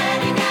sun is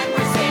setting and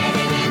we're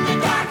sitting in the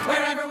dark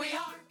wherever we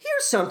are.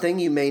 Here's something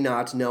you may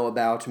not know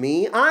about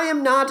me. I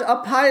am not a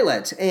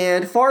pilot,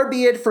 and far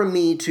be it from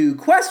me to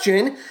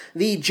question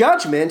the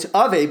judgment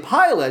of a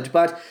pilot,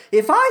 but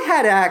if I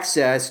had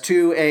access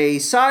to a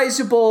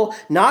sizable,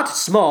 not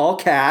small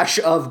cache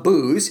of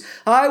booze,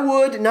 I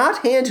would not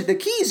hand the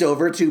keys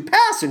over to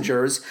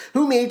passengers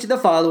who meet the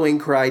following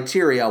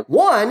criteria.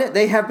 1,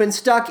 they have been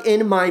stuck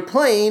in my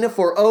plane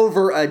for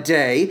over a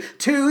day.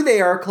 2, they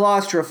are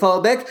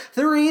claustrophobic.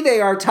 3, they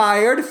are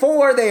tired.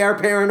 4, they are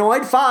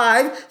paranoid.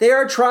 5, they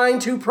are trying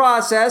to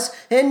process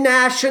a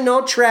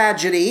national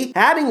tragedy.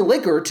 Adding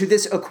liquor to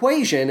this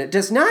equation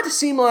does not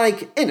seem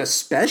like an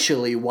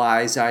especially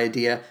wise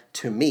idea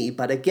to me,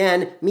 but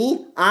again,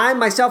 I'm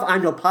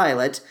no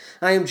pilot.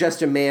 I am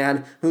just a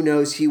man who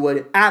knows he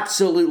would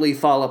absolutely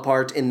fall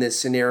apart in this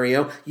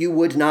scenario. You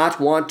would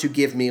not want to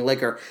give me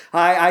liquor.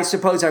 I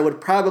suppose I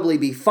would probably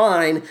be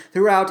fine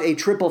throughout a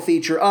triple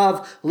feature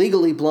of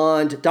Legally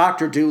Blonde,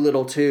 Dr.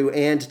 Dolittle 2,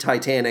 and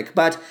Titanic,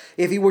 but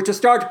if you were to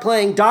start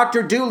playing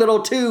Dr.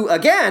 Dolittle 2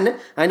 again,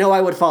 I know I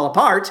would fall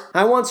apart.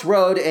 I once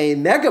rode a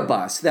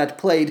megabus that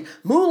played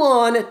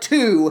Mulan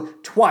 2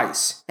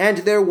 twice, and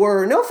there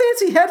were no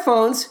fancy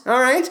headphones. All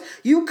right?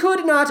 You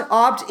could not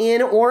opt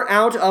in or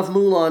out of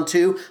Mulan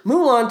 2.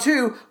 Mulan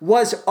 2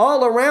 was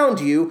all around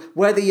you,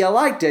 whether you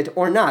liked it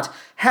or not.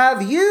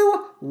 Have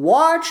you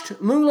watched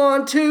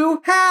Mulan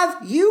 2? Have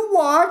you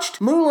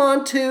watched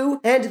Mulan 2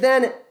 and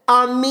then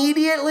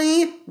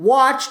immediately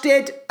watched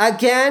it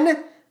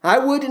again? I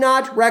would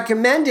not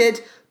recommend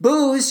it.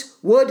 Booze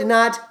would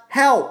not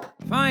help.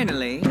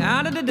 Finally,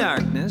 out of the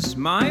darkness,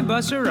 my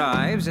bus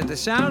arrives at the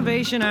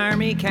Salvation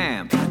Army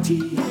camp.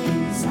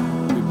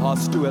 We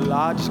pass through a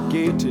large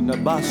gate in a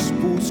bus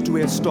pulls to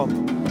a stop.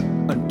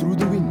 And through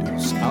the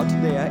windows, out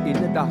there in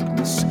the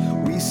darkness,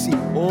 we see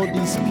all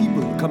these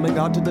people coming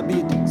out of the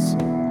buildings.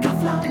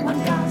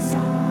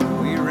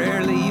 We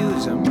rarely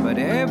use them, but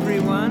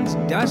everyone's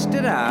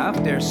dusted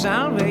off their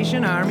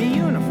Salvation Army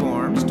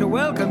uniforms to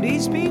welcome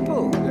these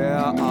people. There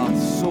are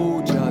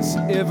soldiers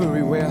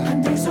everywhere.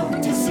 And there's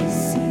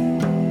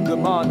OTCC. The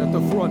man at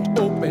the front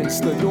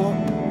opens the door.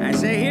 I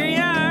say, here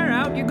you are,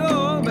 out you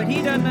go, but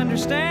he doesn't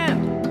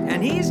understand.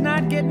 And he's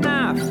not getting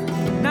off.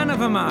 None of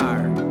them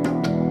are.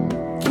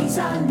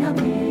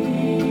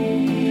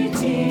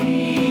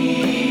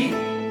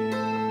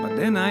 But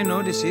then I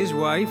notice his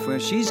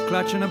wife, she's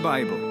clutching a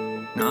Bible.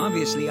 Now,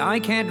 obviously, I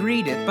can't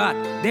read it, but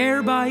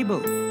their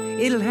Bible.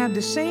 It'll have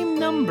the same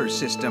number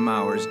system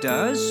ours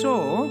does,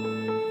 so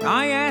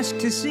I asked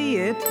to see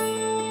it,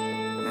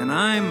 and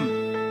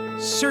I'm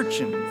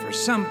searching for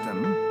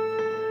something.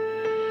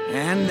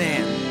 And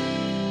then,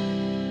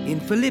 in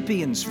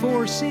Philippians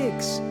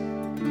 4:6,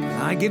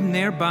 I give them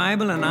their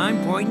Bible and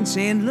I'm pointing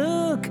saying,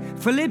 look,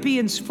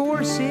 Philippians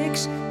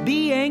 4:6,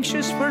 be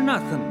anxious for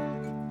nothing.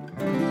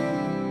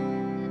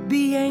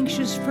 Be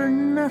anxious for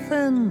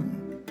nothing.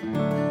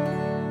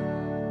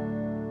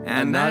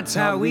 And that's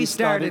how we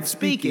started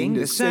speaking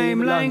the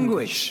same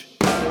language.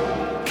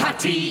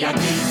 Katia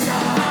Giza,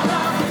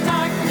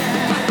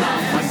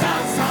 darkness,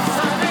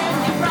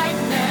 surrender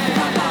brightness,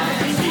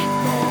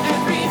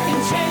 everything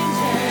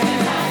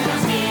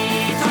changes.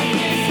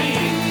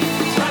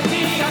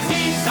 Katia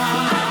Giza,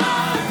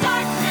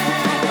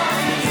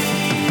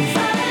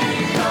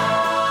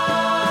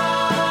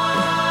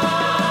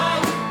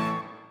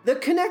 The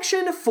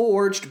connection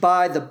forged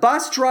by the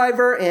bus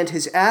driver and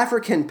his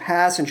African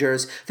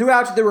passengers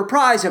throughout the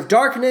reprise of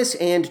Darkness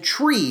and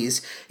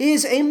Trees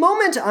is a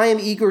moment I am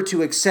eager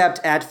to accept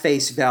at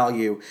face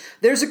value.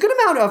 There's a good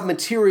amount of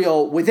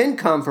material within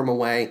Come From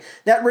Away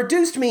that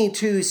reduced me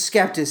to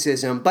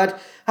skepticism,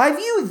 but I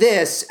view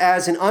this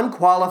as an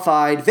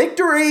unqualified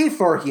victory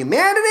for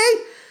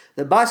humanity.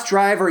 The bus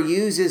driver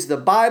uses the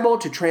Bible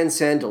to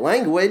transcend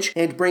language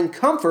and bring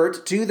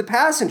comfort to the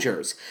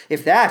passengers.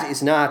 If that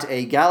is not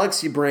a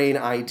galaxy brain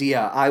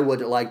idea, I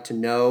would like to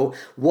know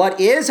what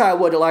is. I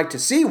would like to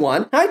see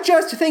one. I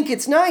just think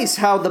it's nice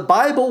how the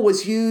Bible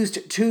was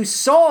used to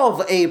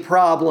solve a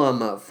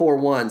problem for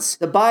once.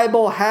 The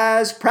Bible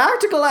has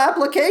practical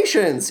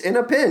applications in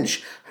a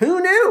pinch. Who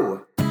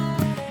knew?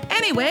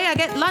 Anyway, I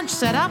get lunch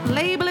set up,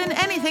 labeling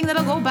anything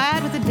that'll go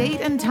bad with the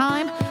date and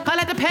time. I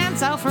let the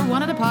pants out for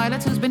one of the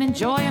pilots who's been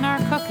enjoying our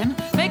cooking,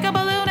 make a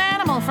balloon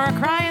animal for a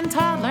crying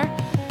toddler,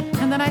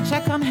 and then I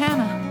check on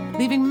Hannah,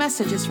 leaving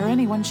messages for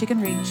anyone she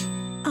can reach.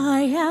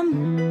 I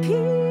am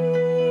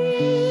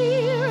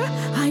here.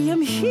 I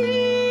am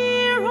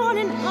here on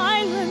an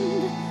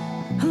island.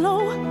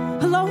 Hello?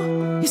 Hello?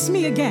 It's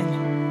me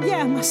again.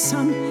 Yeah, my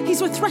son.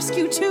 He's with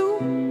Rescue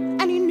 2.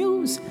 Any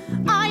news?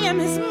 I am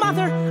his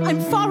mother.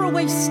 I'm far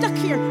away, stuck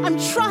here. I'm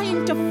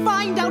trying to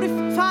find out if...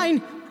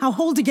 Fine, I'll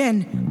hold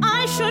again.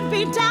 I should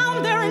be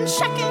down there and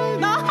checking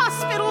the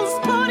hospitals,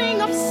 putting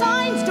up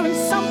signs, doing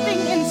something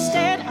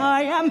instead.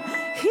 I am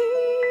here.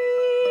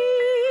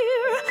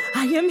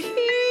 I am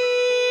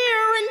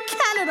here in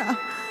Canada.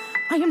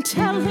 I am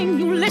telling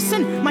you,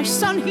 listen, my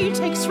son, he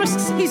takes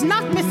risks. He's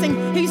not missing.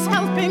 He's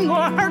helping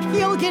or hurt.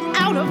 He'll get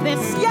out of this.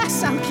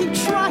 Yes, I'll keep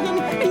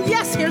trying. And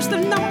yes, here's the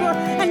number.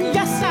 And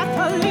yes, at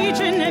the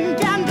Legion in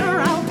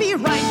Gander, I'll be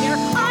right here.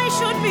 I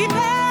should be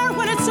there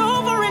when it's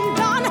over and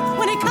done.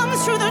 When he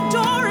comes through the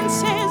door and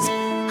says,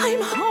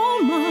 I'm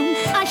home, Mom.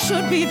 I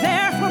should be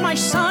there for my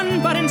son,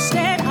 but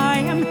instead I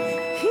am here.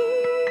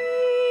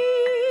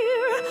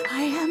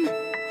 I am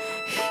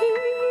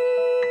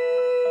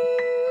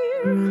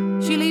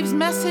here. She leaves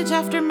message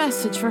after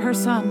message for her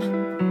son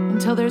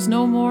until there's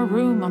no more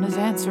room on his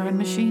answering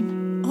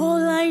machine.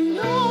 All I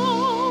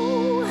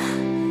know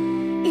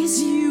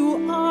is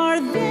you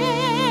are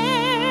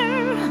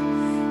there.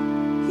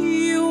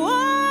 You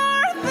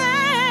are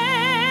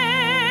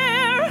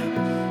there.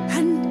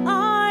 And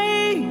I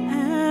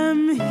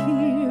am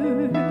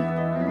here.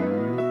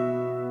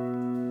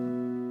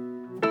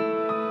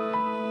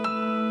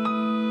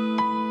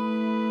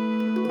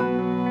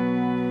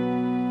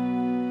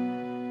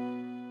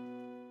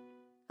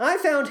 I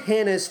found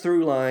Hannah's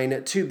through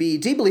line to be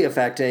deeply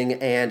affecting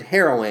and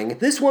harrowing.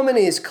 This woman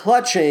is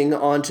clutching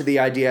onto the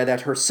idea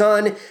that her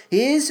son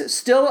is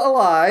still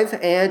alive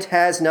and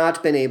has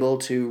not been able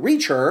to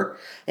reach her,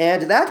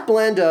 and that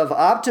blend of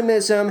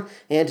optimism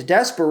and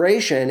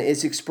desperation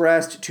is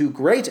expressed to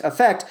great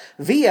effect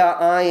via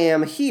I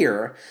Am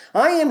Here.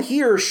 I Am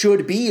Here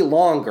should be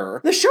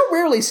longer. The show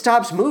rarely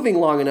stops moving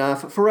long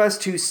enough for us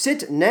to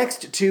sit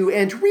next to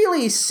and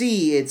really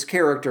see its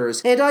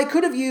characters, and I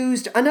could have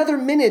used another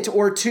minute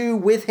or two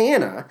with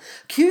Hannah.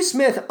 Q.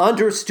 Smith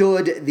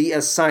understood the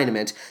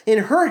assignment.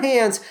 In her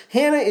hands,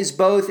 Hannah is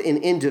both an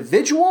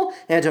individual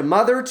and a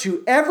mother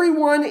to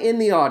everyone in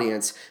the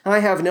audience. I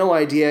have no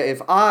idea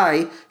if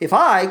I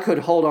could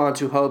hold on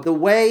to hope the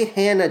way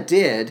Hannah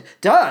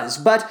does,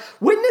 but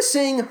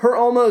witnessing her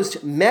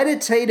almost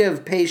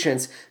meditative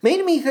patience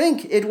made me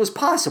think it was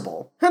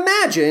possible.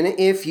 Imagine,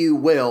 if you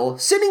will,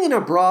 sitting in a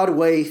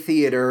Broadway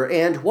theater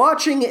and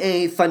watching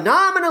a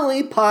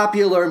phenomenally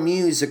popular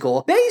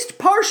musical based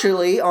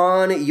partially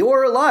on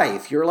your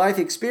life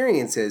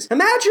experiences.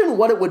 Imagine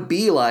what it would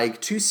be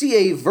like to see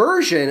a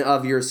version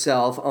of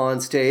yourself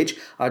on stage,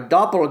 a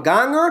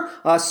doppelganger,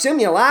 a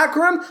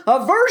simulacrum,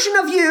 a version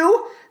of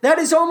you that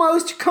is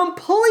almost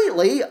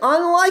completely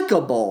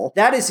unlikable.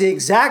 That is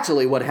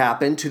exactly what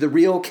happened to the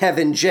real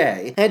Kevin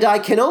J, and I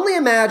can only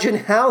imagine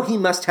how he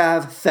must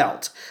have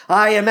felt.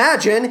 I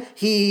imagine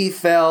he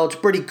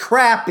felt pretty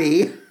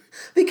crappy.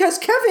 Because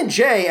Kevin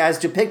J, as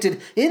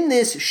depicted in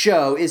this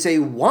show, is a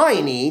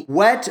whiny,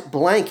 wet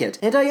blanket,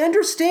 and I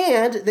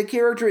understand the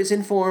character is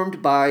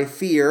informed by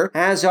fear,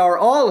 as are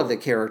all of the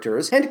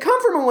characters, and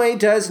Come From Away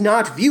does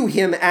not view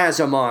him as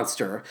a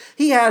monster.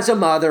 He has a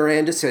mother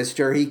and a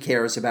sister he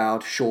cares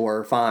about,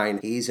 sure, fine,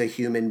 he's a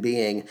human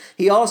being.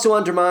 He also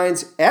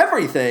undermines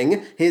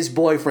everything his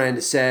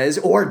boyfriend says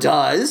or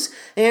does,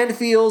 and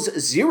feels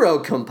zero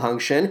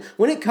compunction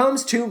when it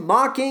comes to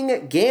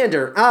mocking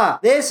Gander.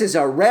 This is a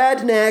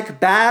redneck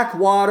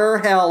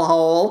backwater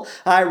hellhole.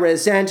 I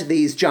resent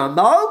these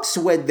jamoks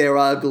with their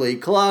ugly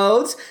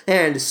clothes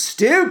and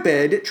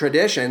stupid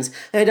traditions,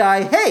 and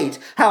I hate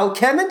how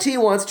Kevin T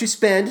wants to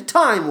spend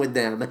time with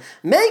them,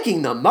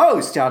 making the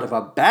most out of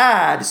a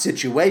bad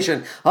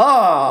situation.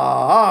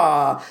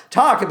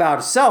 Talk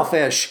about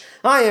selfish.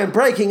 I am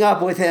breaking up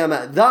with him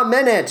the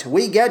minute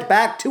we get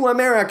back to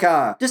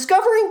America.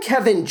 Discovering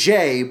Kevin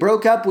J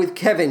broke up with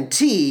Kevin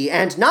T,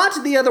 and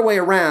not the other way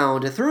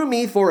around, threw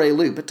me for a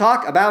loop.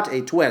 Talk about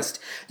a twist.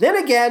 Then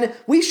again,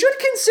 we should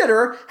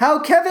consider how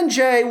Kevin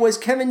J was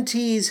Kevin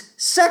T's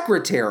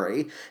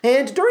secretary,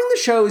 and during the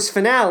show's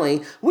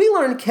finale, we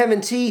learn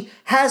Kevin T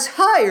has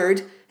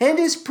hired and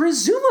is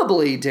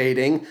presumably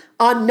dating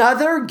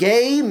another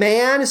gay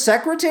man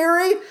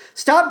secretary?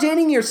 Stop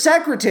dating your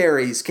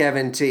secretaries,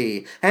 Kevin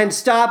T, and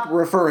stop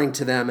referring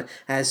to them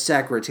as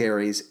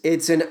secretaries.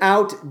 It's an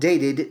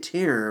outdated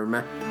term.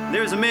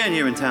 There's a man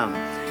here in town.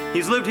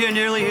 He's lived here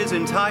nearly his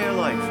entire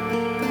life.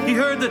 He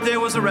heard that there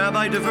was a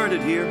rabbi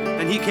diverted here,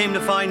 and he came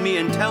to find me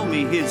and tell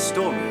me his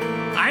story.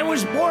 I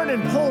was born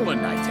in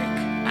Poland, I think,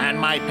 and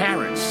my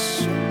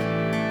parents,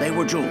 they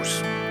were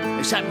Jews.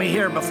 They sent me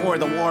here before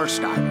the war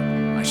started.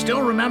 I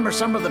still remember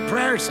some of the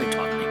prayers they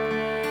taught me.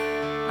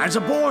 As a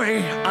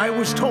boy, I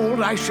was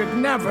told I should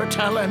never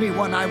tell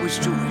anyone I was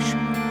Jewish,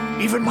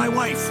 even my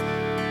wife.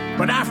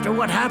 But after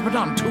what happened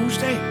on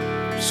Tuesday,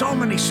 so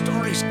many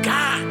stories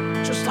gone,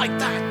 just like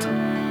that.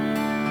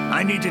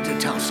 I needed to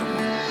tell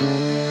someone.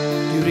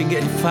 During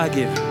El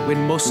Fajr,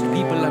 when most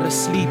people are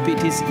asleep,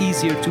 it is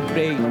easier to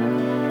pray.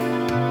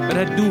 But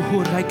at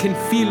Duhur, I can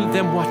feel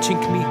them watching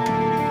me.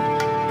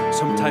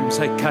 Sometimes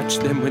I catch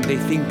them when they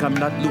think I'm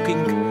not looking,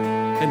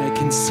 and I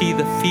can see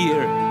the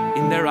fear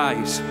in their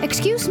eyes.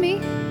 Excuse me,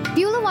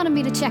 Beulah wanted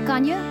me to check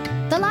on you.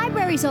 The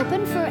library's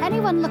open for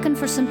anyone looking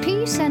for some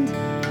peace and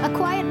a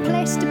quiet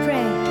place to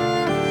pray.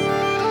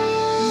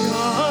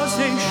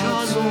 Yaseh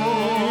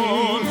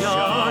shalom,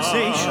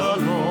 Yaseh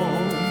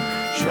shalom,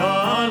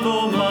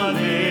 shalom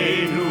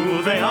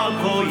aleinu ve'al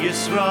kol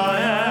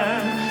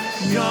Yisrael.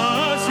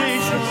 Yaseh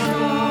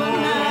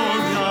shalom,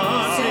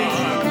 Yaseh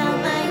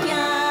shalom,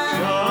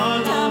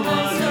 shalom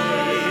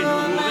aleinu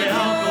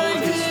ve'al kol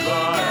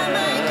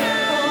Yisrael.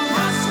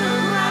 Master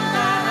grant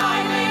that I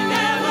may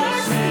never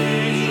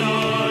say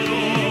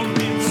shalom,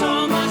 so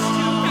much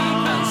to be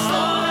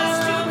consoled as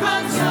to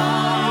console.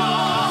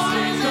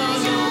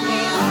 To be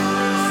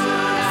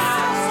understood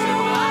as to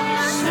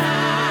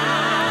understand,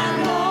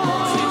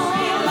 to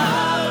be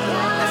loved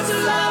as to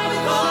love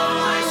with all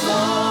my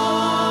soul.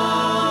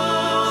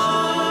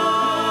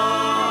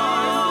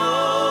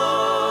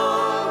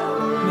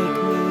 Make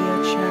me a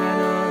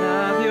channel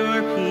of your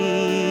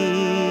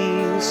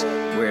peace.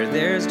 Where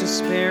there's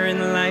despair in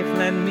life,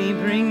 let me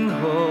bring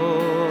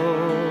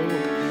hope.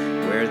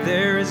 Where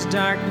there is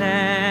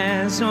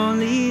darkness,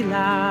 only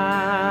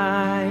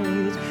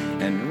light.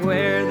 And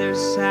where there's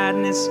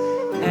sadness,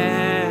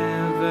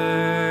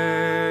 ever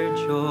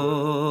joy.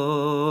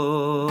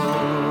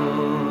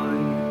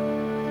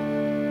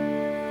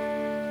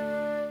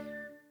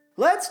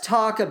 Let's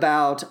talk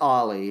about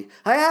Ollie.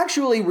 I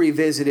actually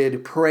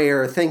revisited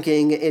Prayer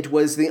thinking it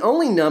was the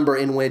only number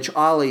in which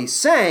Ollie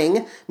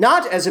sang,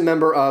 not as a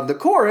member of the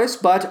chorus,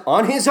 but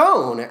on his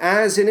own,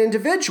 as an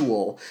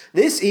individual.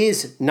 This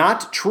is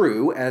not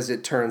true, as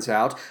it turns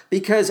out,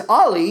 because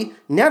Ollie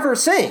never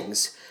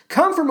sings.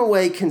 Come From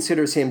Away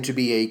considers him to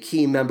be a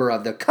key member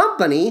of the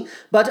company,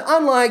 but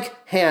unlike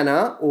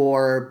Hannah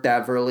or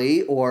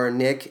Beverly or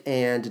Nick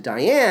and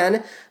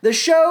Diane, the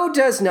show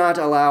does not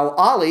allow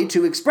Ollie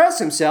to express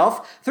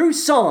himself through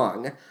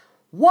song.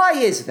 Why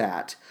is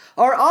that?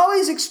 Are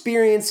Ollie's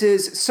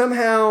experiences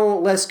somehow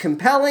less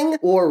compelling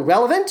or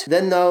relevant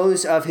than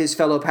those of his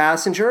fellow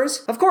passengers?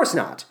 Of course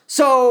not.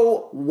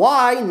 So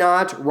why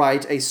not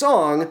write a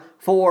song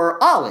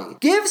for Ollie?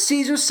 Give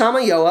Cesar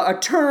Samayoa a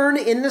turn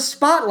in the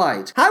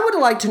spotlight. I would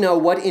like to know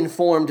what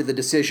informed the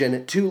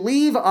decision to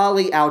leave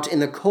Ollie out in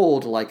the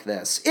cold like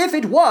this, if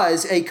it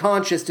was a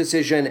conscious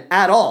decision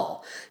at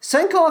all.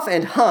 Sankoff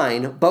and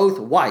Hine, both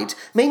white,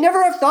 may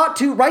never have thought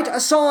to write a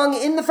song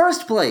in the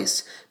first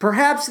place.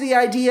 Perhaps the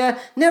idea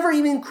never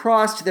even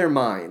crossed their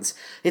minds.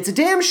 It's a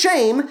damn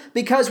shame,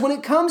 because when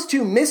it comes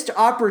to missed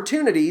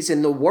opportunities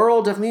in the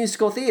world of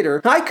musical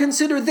theater, I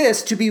consider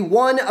this to be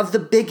one of the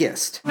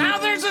biggest. Now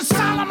there's a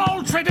solemn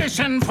old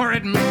tradition for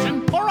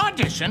admission or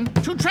audition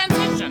to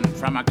transition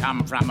from a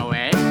come from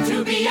away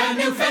To be a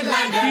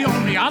Newfoundlander. The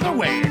only other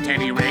way, at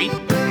any rate,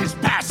 is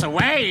pass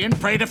away and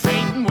pray to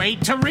fate and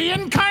wait to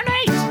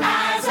reincarnate.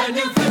 As a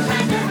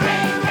Newfoundlander,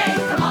 hey, hey,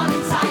 come on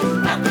inside.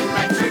 Nothing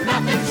better,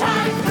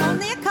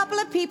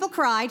 people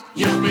cried,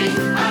 You'll be a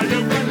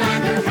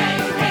Newfoundlander, hey,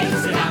 hey,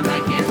 sit down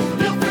right here.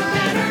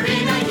 Newfoundlander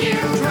in a year.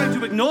 Try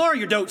to ignore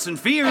your doubts and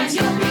fears. And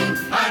you'll be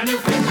a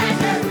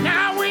Newfoundlander.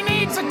 Now we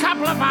need a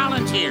couple of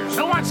volunteers.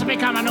 Who wants to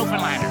become a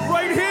Newfoundlander?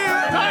 Right here!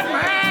 Good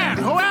man!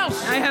 Who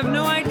else? I have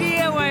no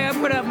idea why I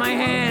put up my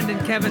hand, and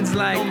Kevin's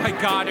like, Oh my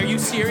God, are you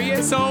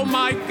serious? Oh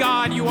my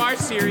God, you are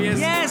serious.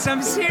 Yes,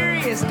 I'm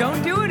serious.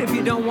 Don't do it if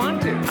you don't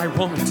want to. I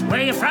won't.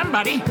 Where you from,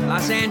 buddy?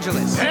 Los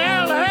Angeles.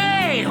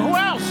 L.A. Who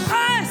else?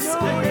 Us!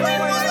 We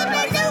want to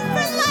be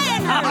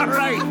Newfoundlanders! All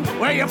right.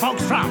 Where you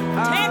folks from?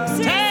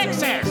 Texas.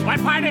 Texas. What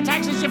part of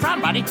Texas you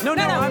from, buddy? No,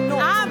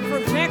 I'm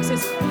from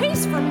Texas.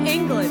 He's from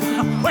England.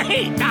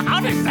 Wait, now how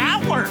does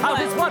that work? How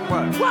does what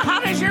work? Well, how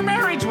does your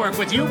marriage work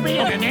with you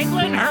being in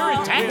England, her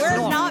in Texas?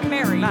 We're not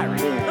married.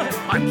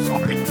 I'm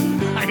sorry.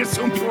 I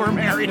assumed you were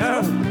married.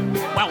 No.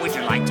 Well, would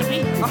you like to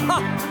be?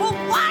 Well,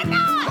 why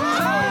not?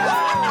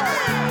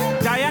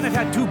 Diane had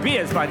had 2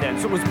 beers by then,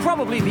 so it was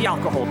probably the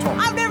alcohol talk.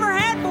 I've never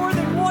had more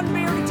than 1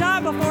 beer at a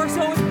time before,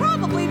 so it's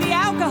probably the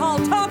alcohol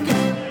talking.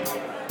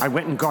 I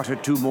went and got her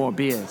 2 more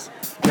beers.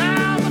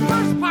 Now, the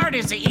first part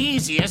is the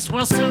easiest.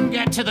 We'll soon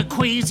get to the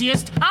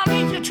queasiest. I'll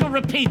need you to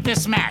repeat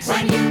this mess.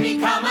 When you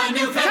become a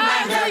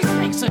Newfoundlander. He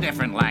speaks a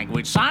different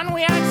language, son.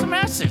 We had some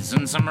S's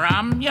and some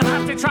rum. You'll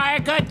have to try a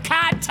good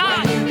cod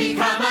tongue. When you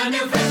become a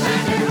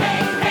Newfoundlander,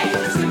 hey, hey,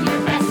 just do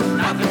your best.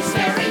 Nothing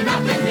scary,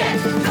 nothing dead.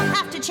 You'll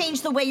have to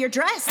change the way you're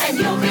dressed. And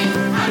you'll be a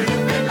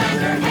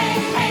Newfoundlander, hey,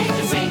 hey,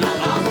 just sing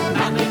along.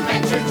 Nothing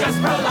venture, just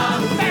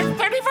prolong. There's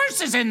 30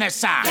 verses in this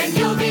song. And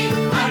you'll be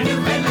a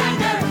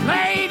Newfoundlander.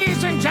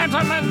 Ladies and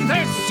gentlemen,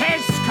 this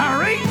is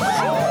Screech.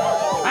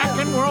 Back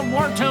in World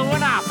War II,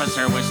 an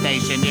officer was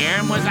stationed here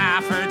and was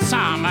offered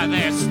some of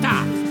this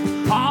stuff.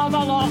 All the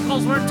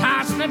locals were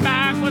tossing it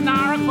back with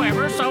our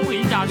quiver, so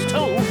he does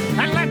too.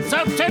 And lets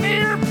out an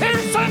ear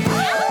piercing.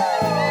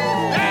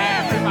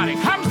 Everybody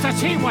comes to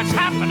see what's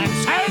happening,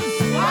 says,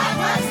 What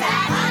was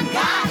that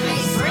ungodly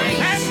screech?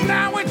 and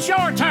now it's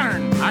your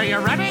turn. Are you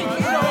ready?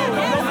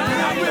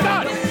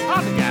 Good.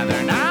 All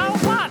together now.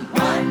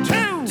 1,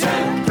 2,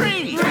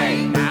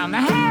 3. Down the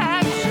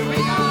hatch.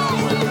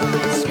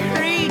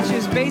 Screech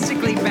is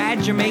basically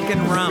bad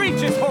Jamaican rum.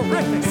 Screech is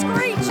horrific.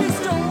 Screech is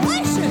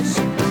delicious.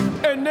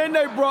 And then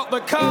they brought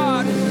the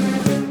cod.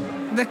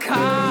 The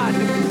cod.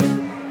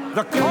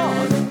 The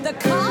cod? The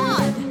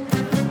cod.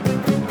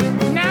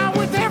 Now,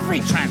 with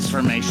every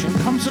transformation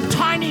comes a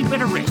tiny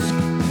bit of risk.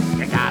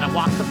 You gotta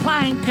walk the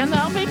plank, and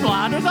there'll be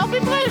blood or there'll be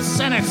bliss.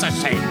 And it's the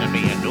same to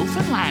be a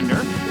Newfoundlander.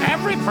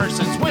 Every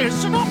person's wish,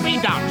 so don't be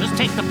dumb. Just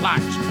take the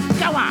plunge.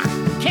 Go on,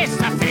 kiss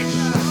the fish.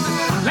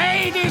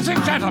 Ladies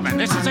and gentlemen,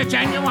 this is a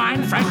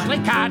genuine, freshly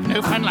caught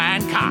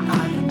Newfoundland cock.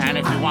 And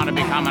if you want to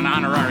become an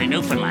honorary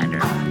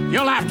Newfoundlander,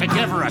 you'll have to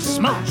give her a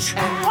smooch.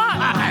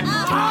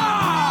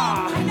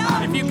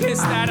 If you kiss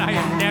that, I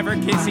am never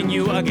kissing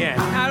you again.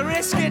 I'll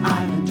risk it. 2.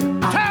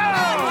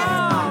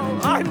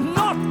 I'm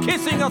not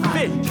kissing a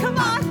fish. Come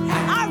on.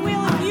 I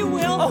will if you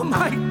will. Oh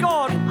my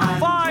God,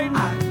 fine.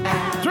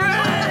 3.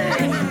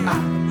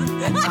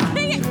 I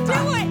can't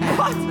do it.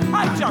 What?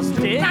 I just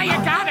did. Now you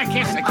gotta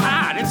kiss the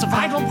cod. It's a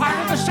vital part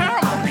of the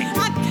ceremony.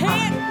 I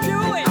can't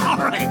do it. All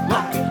right,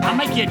 look, I'll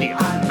make you a deal.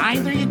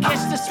 Either you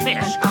kiss this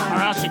fish,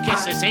 or else you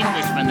kiss this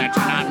Englishman that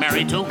you're not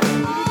married to.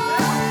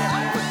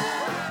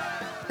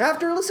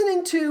 After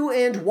listening to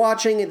and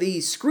watching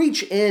the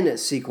Screech In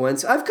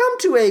sequence, I've come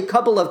to a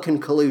couple of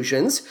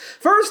conclusions.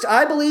 First,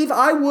 I believe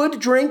I would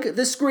drink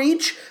the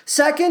Screech.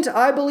 Second,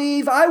 I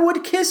believe I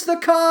would kiss the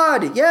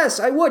cod. Yes,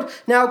 I would.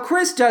 Now,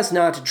 Chris does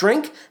not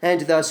drink,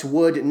 and thus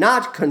would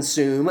not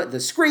consume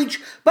the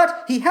Screech,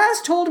 but he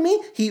has told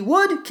me he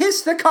would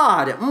kiss the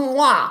cod.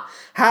 Mwah!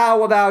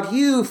 How about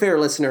you, fair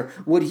listener?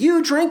 Would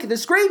you drink the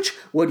Screech?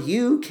 Would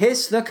you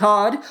kiss the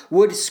cod?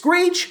 Would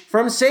Screech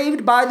from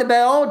Saved by the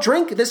Bell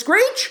drink the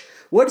Screech?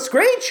 Would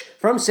Screech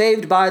from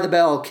Saved by the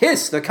Bell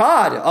kiss the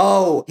cod?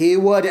 Oh, he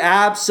would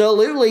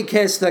absolutely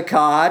kiss the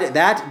cod.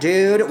 That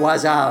dude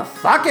was a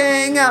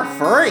fucking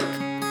freak.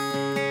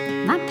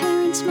 My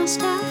parents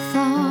must have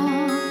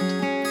thought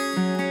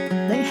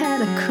they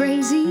had a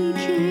crazy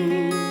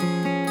kid,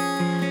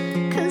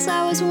 'cause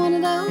I was one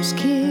of those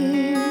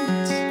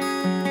kids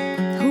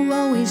who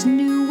always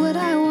knew what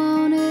I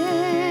wanted.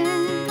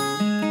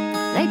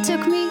 They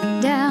took me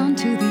down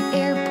to the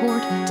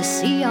airport to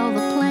see all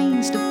the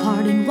planes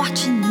depart, and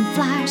watching them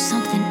fly,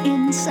 something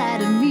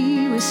inside of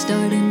me was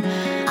starting.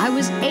 I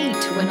was 8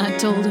 when I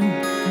told them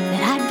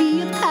that I'd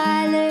be a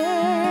pilot,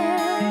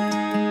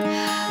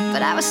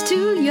 but I was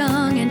too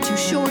young and too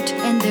short,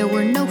 and there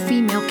were no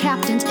female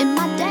captains, and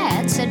my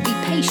dad said be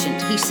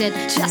patient. He said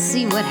just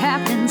see what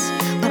happens.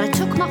 But I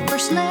took my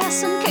first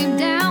lesson, came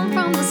down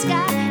from the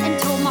sky, and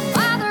told my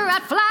father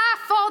I'd fly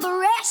for the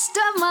rest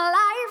of my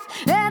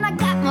life. And I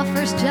got my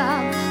first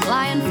job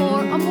flying for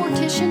a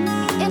mortician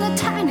in a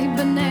tiny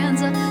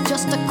Bonanza,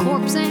 just a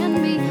corpse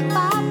and me.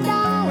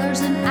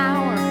 $5 an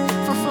hour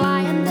for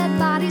flying dead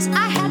bodies.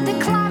 I had to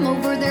climb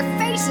over their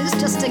faces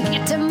just to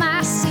get to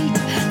my seat.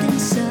 Then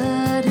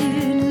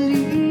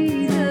suddenly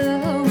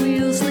the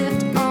wheels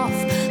lift off,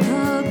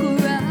 the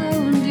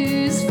ground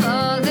is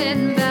falling.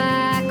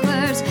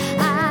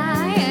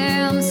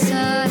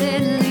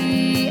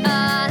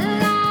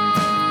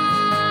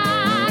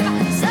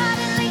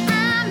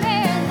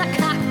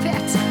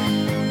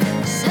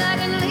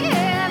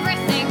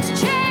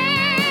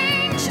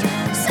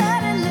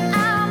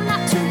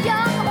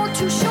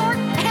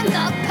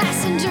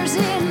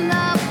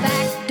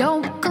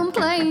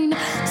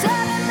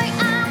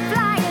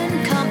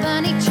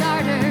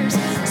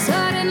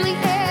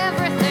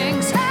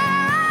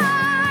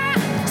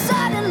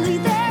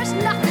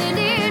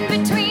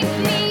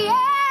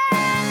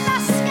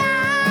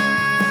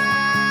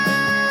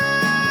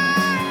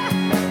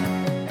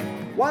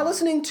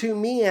 listening to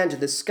Me and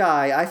the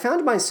Sky, I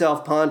found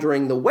myself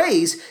pondering the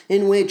ways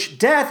in which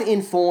death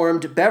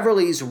informed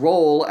Beverly's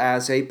role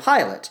as a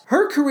pilot.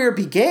 Her career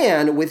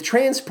began with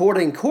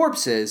transporting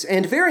corpses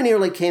and very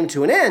nearly came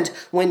to an end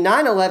when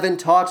 9/11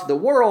 taught the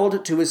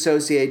world to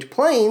associate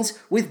planes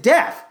with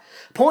death.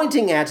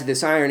 Pointing at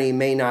this irony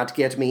may not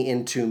get me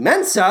into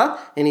Mensa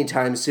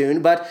anytime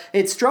soon, but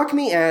it struck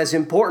me as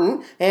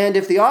important, and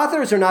if the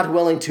authors are not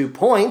willing to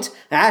point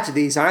at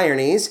these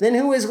ironies, then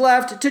who is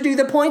left to do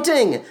the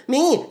pointing?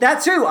 Me!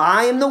 That's who!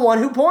 I am the one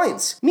who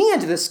points! Me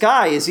and the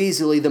Sky is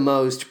easily the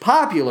most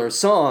popular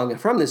song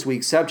from this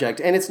week's subject,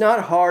 and it's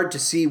not hard to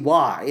see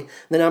why.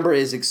 The number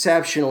is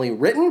exceptionally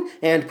written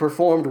and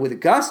performed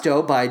with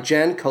gusto by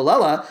Jen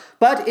Colella,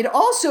 but it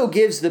also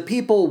gives the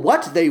people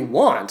what they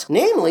want,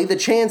 namely the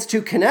chance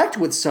to connect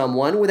with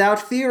someone without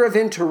fear of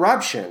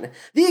interruption.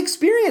 The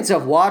experience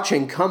of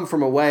watching Come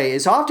From Away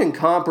is often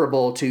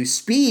comparable to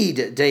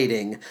speed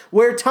dating,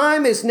 where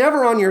time is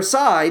never on your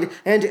side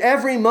and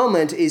every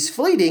moment is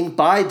fleeting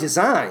by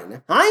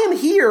design. I Am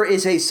Here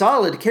is a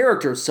solid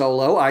character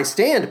solo, I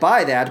stand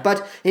by that,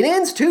 but it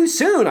ends too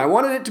soon. I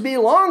wanted it to be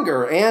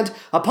longer, and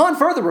upon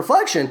further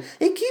reflection,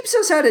 it keeps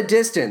us at a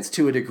distance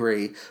to a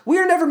degree. We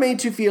are never made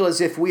to feel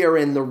as if we are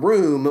in the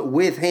room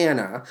with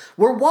Hannah.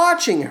 We're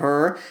watching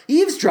her,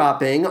 eavesdropping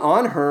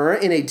on her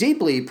in a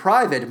deeply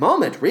private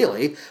moment,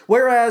 really,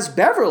 whereas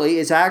Beverly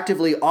is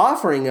actively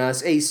offering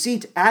us a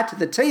seat at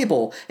the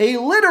table, a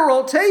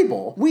literal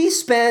table. We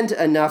spend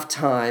enough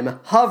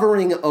time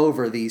hovering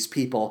over these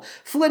people,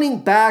 flitting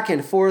back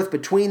and forth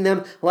between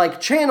them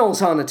like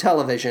channels on a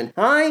television.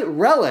 I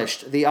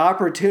relished the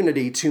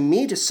opportunity to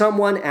meet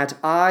someone at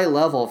eye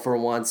level for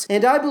once,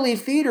 and I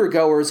believe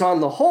theatergoers on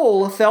the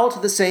whole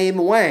felt the same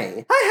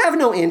way. I have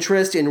no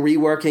interest in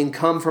reworking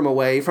Come From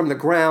Away from the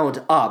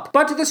ground up,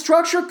 but the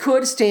structure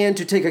could stand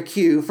to take a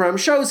cue from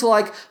shows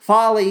like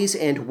Follies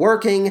and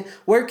Working,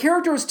 where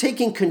characters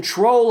taking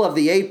control of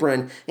the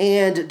apron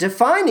and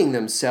defining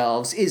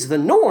themselves is the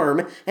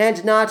norm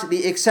and not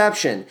the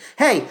exception.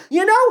 Hey,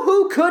 you know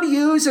who could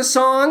use a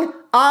song?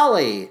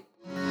 Ollie.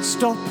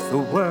 Stop the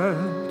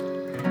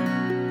world,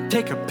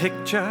 take a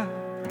picture,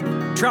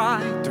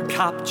 try to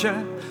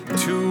capture,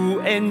 to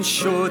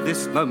ensure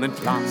this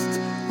moment lasts.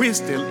 We're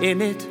still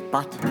in it,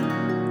 but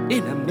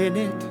in a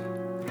minute,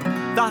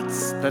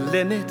 that's the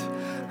limit,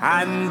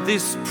 and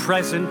this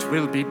present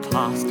will be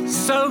past.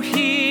 So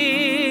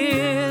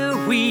here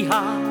we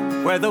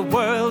are, where the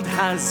world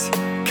has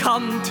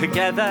come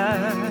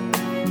together.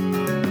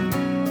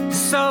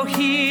 So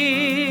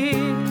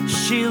here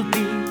she'll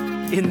be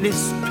in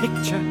this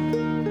picture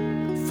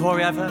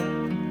forever.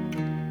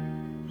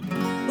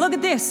 Look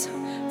at this.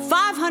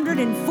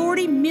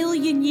 540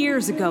 million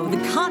years ago, the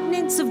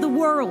continents of the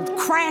world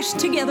crashed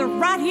together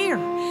right here.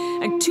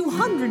 And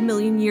 200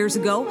 million years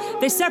ago,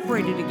 they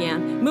separated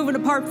again, moving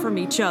apart from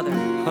each other.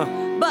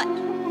 But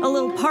a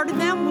little part of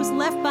them was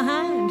left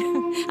behind.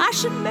 I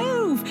should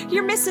move.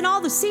 You're missing all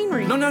the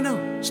scenery.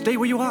 No. Stay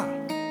where you are.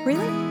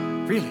 Really?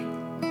 Really.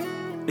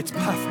 It's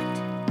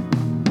perfect.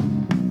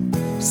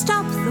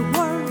 Stop the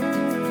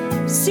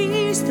world,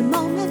 seize the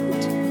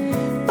moment.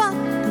 But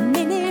the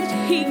minute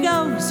he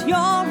goes, you're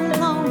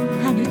alone,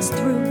 and it's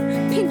through.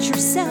 Pinch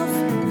yourself,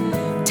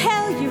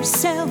 tell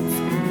yourself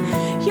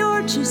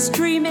you're just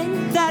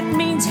dreaming. That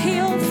means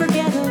he'll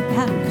forget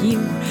about you.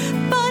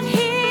 But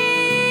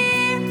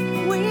here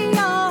we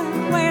are,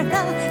 where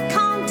the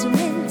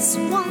continents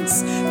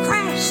once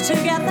crashed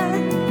together.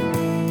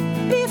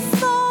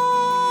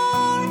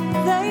 Before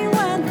they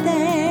went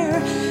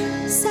their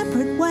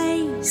separate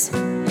ways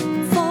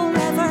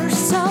forever.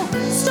 So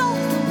stop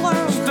the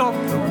world. Stop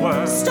the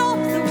world. Stop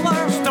the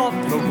world. Stop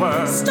the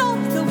world. Stop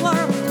the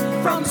world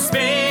from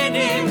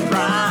spinning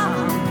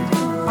round.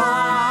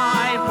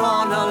 I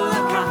wanna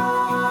look up,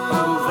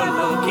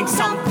 overlooking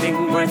something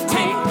worth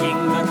taking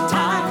the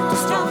time to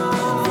stop.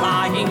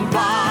 Flying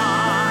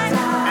by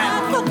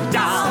and look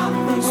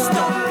down.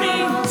 Stop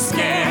being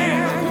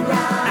scared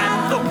and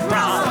look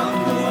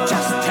round.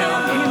 Just tell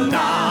me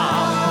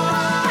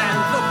now and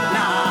look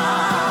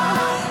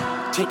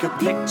now. Take a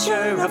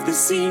picture of the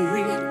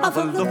scenery, of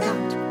a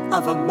lookout,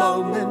 of a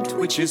moment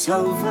which is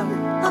over,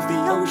 of the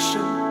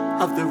ocean,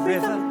 of the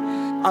river,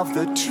 of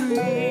the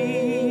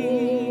trees.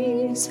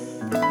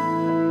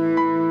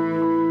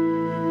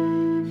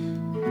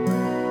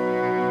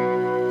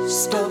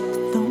 Stop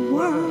the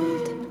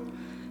world,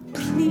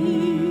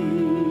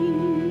 please.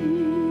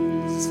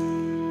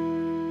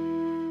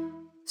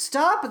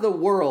 Stop the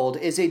World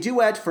is a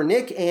duet for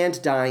Nick and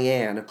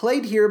Diane,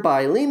 played here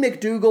by Lee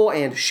McDougall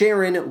and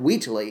Sharon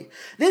Wheatley.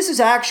 This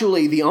is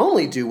actually the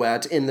only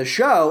duet in the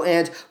show,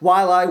 and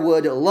while I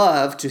would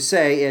love to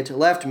say it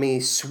left me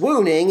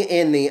swooning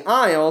in the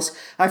aisles,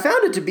 I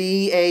found it to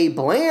be a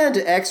bland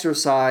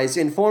exercise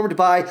informed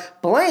by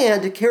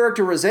bland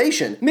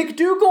characterization.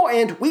 McDougall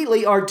and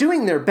Wheatley are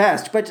doing their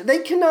best, but they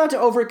cannot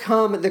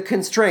overcome the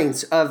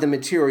constraints of the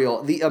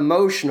material, the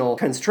emotional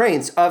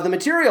constraints of the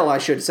material, I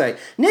should say.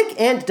 Nick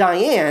and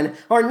Diane Diane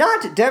are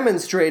not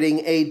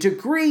demonstrating a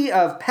degree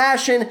of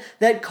passion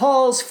that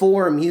calls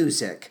for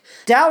music.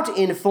 Doubt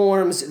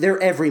informs their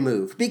every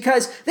move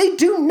because they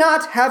do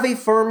not have a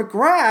firm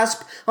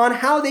grasp on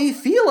how they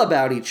feel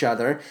about each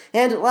other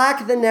and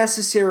lack the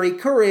necessary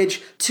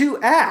courage to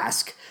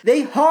ask.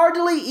 They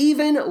hardly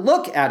even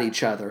look at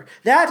each other.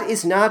 That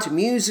is not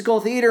musical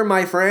theater,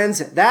 my friends.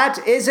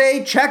 That is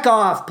a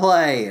Chekhov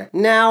play.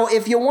 Now,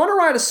 if you want to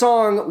write a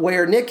song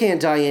where Nick and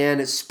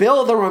Diane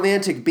spill the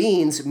romantic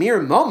beans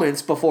mere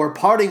moments before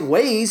parting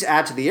ways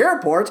at the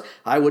airport,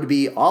 I would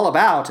be all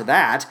about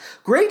that.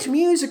 Great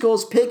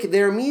musicals pick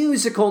their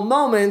musical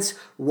moments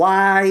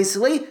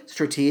wisely,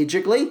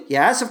 strategically.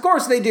 Yes, of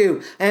course they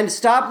do. And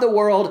Stop the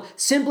World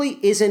simply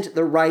isn't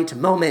the right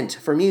moment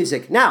for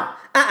music. Now,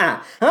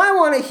 I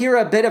want to hear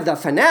a bit of the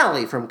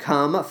finale from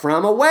Come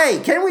From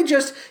Away. Can we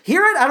just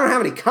hear it? I don't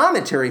have any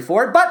commentary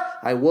for it, but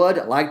I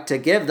would like to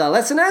give the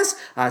listeners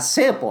a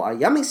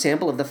yummy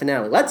sample of the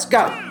finale. Let's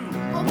go.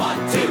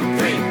 1, 2,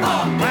 3, 4.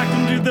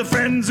 Welcome to the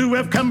friends who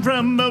have come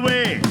from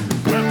away.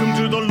 Welcome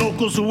to the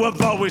locals who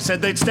have always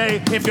said they'd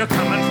stay. If you're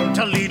coming from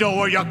Toledo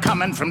or you're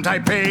coming from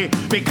Taipei,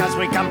 because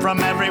we come from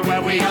everywhere,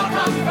 we all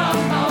come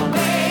from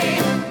away.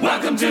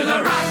 Welcome to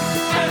the rock,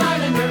 an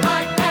islander,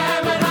 I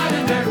am an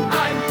islander,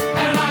 I'm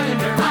an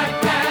islander, I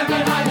am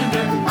an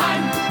islander,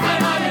 I'm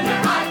an islander,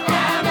 I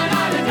am an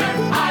islander,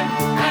 I'm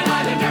an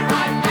islander,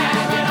 I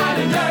am an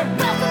islander.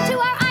 Welcome to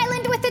our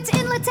island with its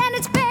inlets and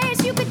its bays.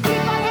 You could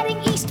keep on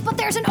heading east, but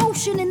there's an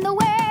ocean in the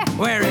way.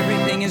 Where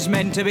everything is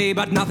meant to be,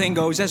 but nothing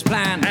goes as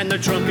planned. And the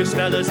drunkest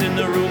fellas in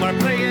the room are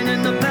playing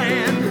in the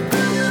band.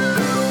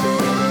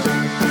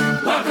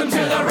 Welcome to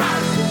the rock.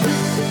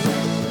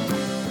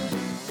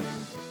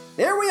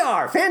 There we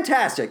are.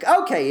 Fantastic.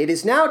 Okay, it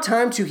is now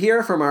time to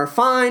hear from our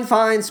fine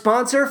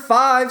sponsor,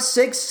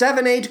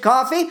 5678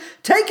 Coffee.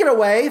 Take it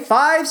away,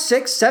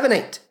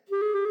 5678.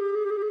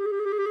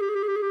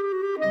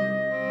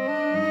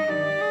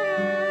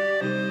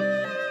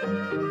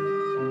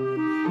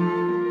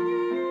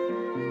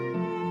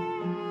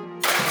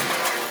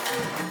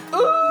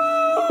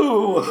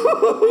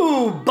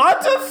 Ooh,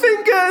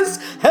 Butterfingers!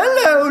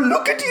 Hello,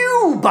 look at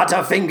you,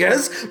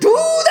 Butterfingers! Do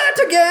that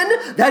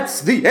again!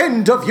 That's the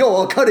end of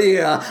your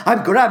career!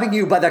 I'm grabbing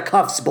you by the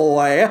cuffs,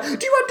 boy.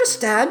 Do you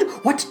understand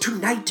what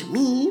tonight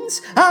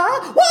means?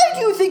 Huh? Why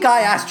do you think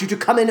I asked you to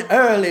come in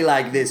early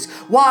like this?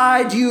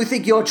 Why do you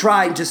think you're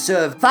trying to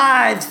serve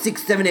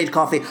 5678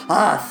 Coffee,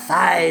 our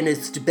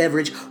finest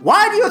beverage?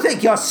 Why do you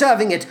think you're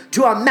serving it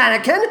to a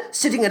mannequin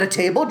sitting at a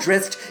table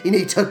dressed in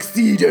a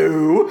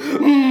tuxedo?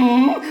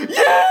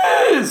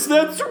 Yes,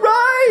 that's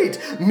right!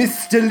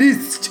 Mr.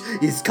 List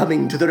is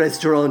coming to the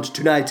restaurant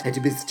tonight, and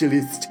Mr.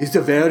 List is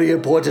a very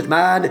important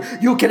man.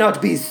 You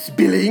cannot be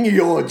spilling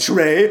your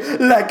tray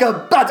like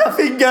a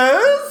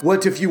Butterfingers.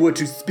 What if you were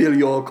to spill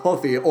your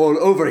coffee all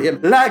over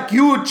him like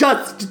you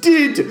just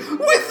did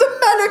with the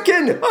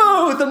mannequin?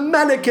 Oh, the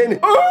mannequin.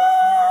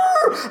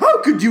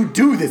 How could you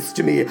do this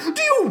to me?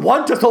 Do you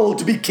want us all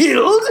to be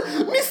killed?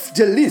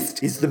 Mr.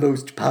 List is the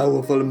most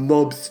powerful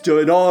mobster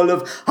in all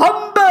of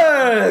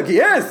Hamburg.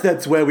 Yes,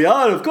 that's where we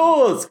are, of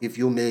course. If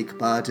you make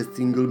but a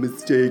single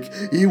mistake,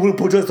 he will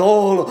put us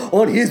all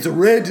on his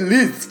red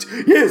list.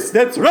 Yes,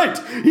 that's right.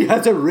 He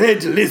has a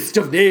red list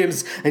of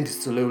names, and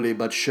slowly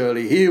but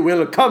surely he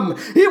will come.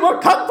 He will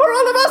come for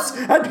all of us,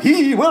 and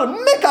he will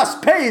make us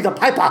pay the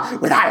piper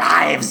with our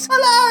lives. Our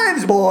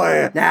lives,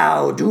 boy.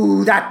 Now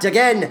do that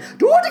again.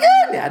 Do it again.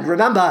 And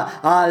remember,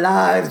 our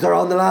lives are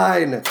on the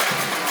line.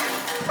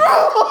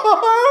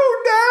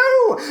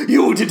 Oh, no!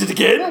 You did it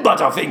again,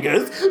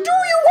 Butterfingers. Do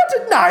you want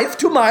a knife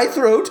to my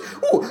throat?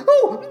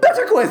 Oh,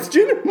 better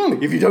question.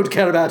 If you don't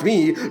care about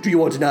me, do you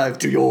want a knife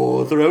to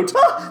your throat?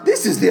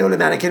 This is the only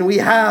mannequin we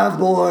have,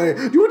 boy.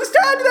 Do you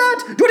understand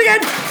that? Do it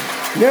again.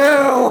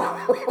 No!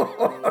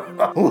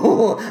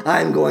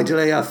 I'm going to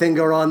lay a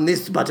finger on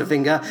this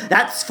Butterfinger,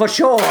 that's for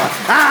sure.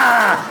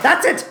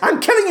 That's it!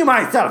 I'm killing you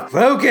myself!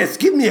 Focus,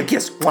 give me a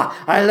kiss.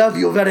 I love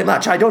you very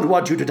much, I don't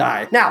want you to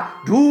die. Now,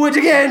 do it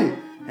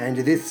again! And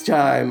this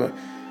time,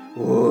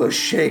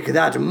 shake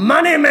that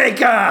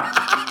moneymaker!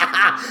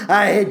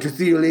 I hate to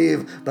see you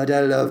leave, but I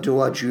love to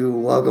watch you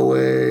walk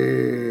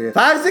away.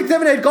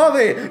 5678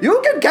 Coffee,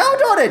 you can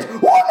count on it!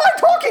 Who am I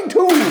talking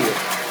to?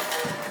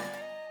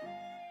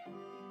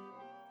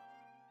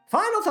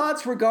 Final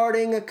thoughts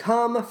regarding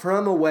Come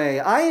From Away.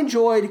 I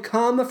enjoyed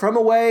Come From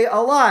Away a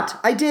lot.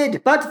 I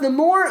did. But the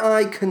more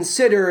I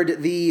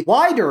considered the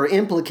wider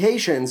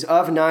implications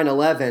of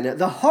 9/11,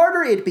 the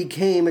harder it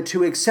became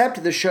to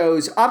accept the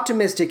show's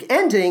optimistic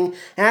ending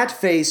at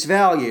face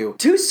value.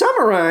 To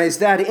summarize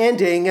that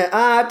ending,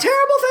 terrible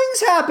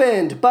things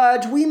happened,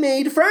 but we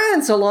made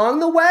friends along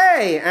the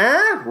way,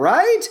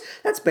 right?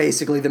 That's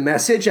basically the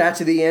message at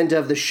the end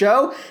of the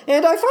show,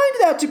 and I find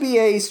that to be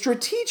a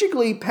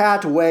strategically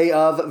pat way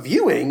of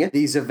viewing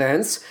these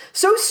events,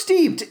 so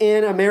steeped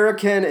in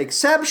American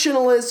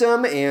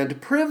exceptionalism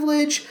and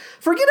privilege,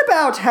 forget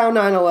about how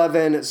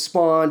 9/11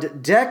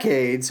 spawned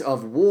decades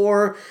of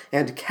war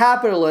and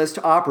capitalist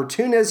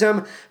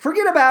opportunism.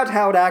 Forget about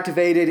how it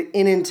activated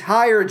an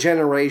entire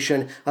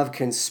generation of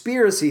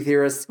conspiracy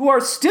theorists who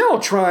are still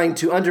trying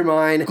to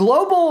undermine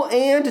global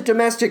and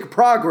domestic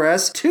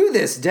progress to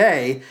this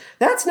day.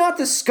 That's not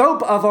the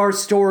scope of our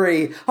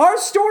story. Our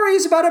story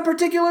is about a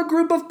particular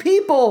group of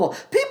people.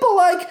 People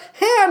like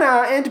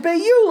Hannah and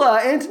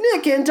Beulah and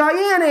Nick and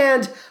Diane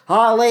and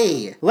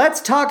Ali.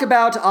 Let's talk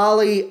about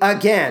Ali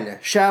again,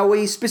 shall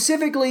we?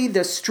 Specifically,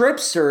 the strip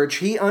search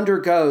he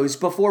undergoes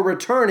before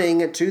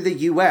returning to the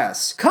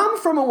U.S. Come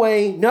From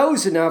Away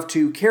knows enough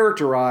to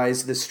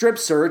characterize the strip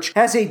search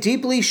as a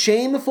deeply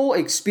shameful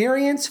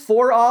experience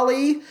for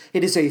Ali.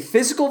 It is a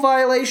physical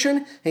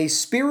violation, a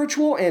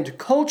spiritual and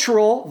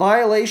cultural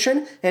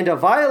violation, and a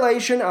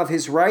violation of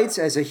his rights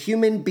as a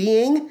human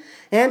being.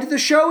 And the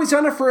show is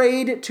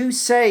unafraid to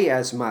say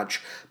as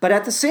much. But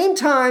at the same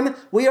time,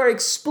 we are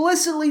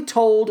explicitly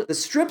told the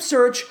strip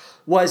search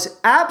was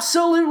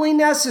absolutely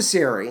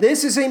necessary.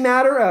 This is a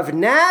matter of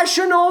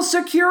national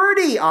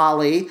security,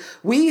 Ali.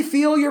 We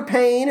feel your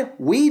pain.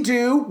 We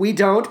do. We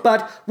don't,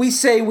 but we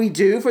say we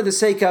do for the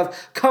sake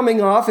of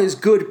coming off as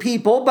good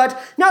people. But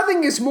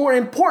nothing is more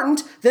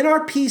important than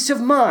our peace of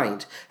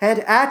mind. And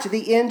at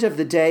the end of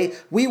the day,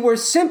 we were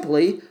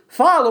simply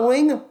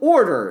following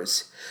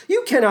orders.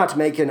 You cannot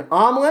make an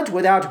omelet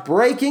without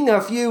breaking a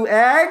few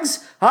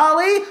eggs.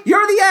 Ali,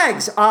 you're the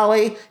eggs,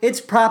 Ali. It's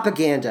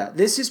propaganda.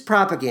 This is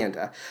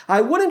propaganda.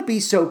 I wouldn't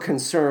be so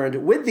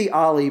concerned with the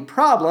Ali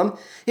problem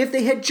if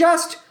they had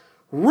just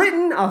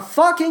written a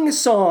fucking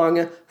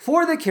song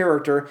for the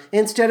character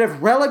instead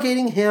of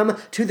relegating him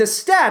to the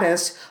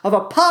status of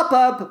a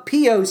pop-up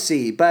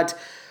POC. But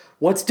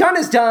what's done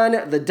is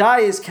done. The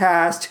die is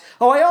cast.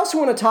 Oh, I also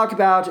want to talk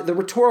about the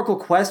rhetorical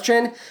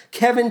question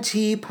Kevin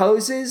T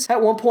poses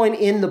at one point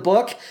in the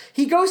book.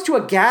 He goes to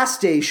a gas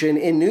station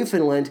in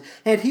Newfoundland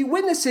and he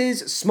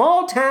witnesses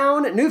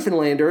small-town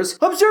Newfoundlanders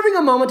observing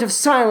a moment of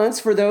silence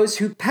for those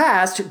who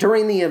passed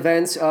during the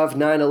events of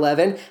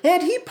 9/11,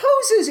 and he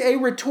poses a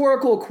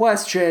rhetorical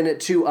question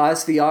to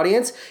us, the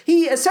audience.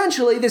 He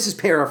essentially, this is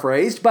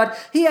paraphrased, but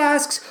he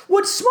asks,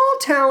 would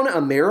small-town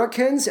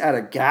Americans at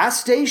a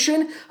gas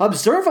station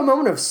observe a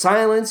moment of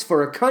silence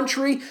for a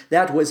country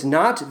that was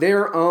not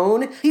their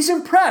own? He's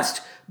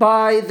impressed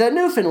by the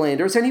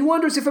Newfoundlanders, and he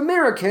wonders if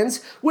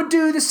Americans would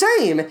do the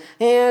same.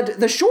 And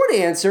the short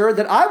answer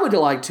that I would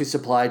like to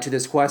supply to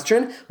this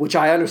question, which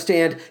I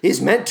understand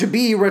is meant to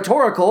be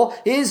rhetorical,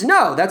 is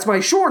no. That's my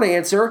short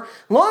answer.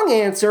 Long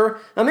answer,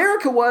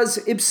 America was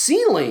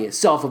obscenely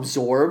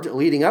self-absorbed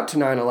leading up to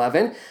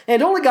 9/11,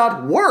 and only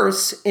got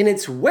worse in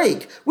its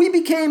wake. We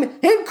became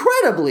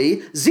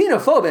incredibly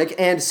xenophobic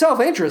and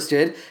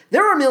self-interested.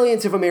 There are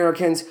millions of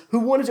Americans who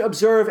wanted to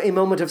observe a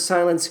moment of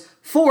silence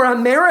for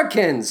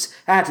Americans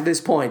at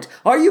this point.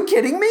 Are you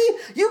kidding me?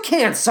 You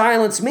can't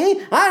silence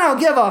me. I don't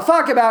give a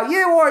fuck about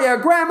you or your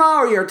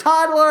grandma or your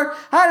toddler.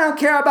 I don't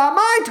care about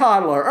my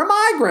toddler or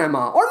my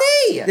grandma or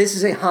me. This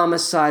is a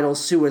homicidal,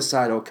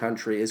 suicidal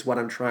country is what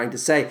I'm trying to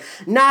say.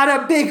 Not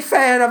a big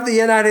fan of the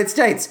United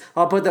States.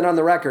 I'll put that on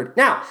the record.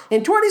 Now,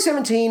 in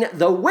 2017,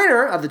 the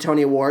winner of the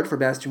Tony Award for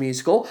Best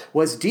Musical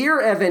was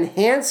Dear Evan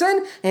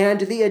Hansen,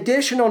 and the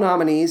additional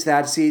nominees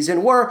that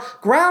season were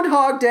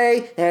Groundhog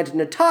Day and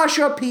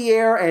Natasha Pierre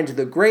and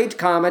the Great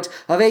Comet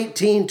of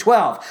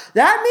 1812.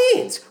 That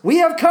means we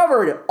have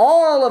covered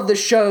all of the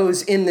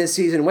shows in this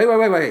season. Wait,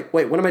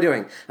 what am I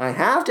doing? I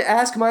have to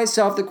ask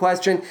myself the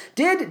question,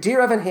 did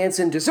Dear Evan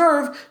Hansen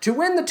deserve to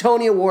win the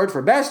Tony Award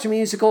for Best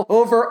Musical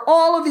over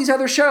all of these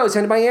other shows?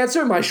 And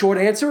my short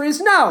answer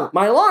is no.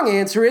 My long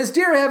answer is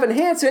Dear Evan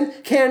Hansen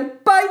can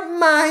bite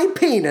my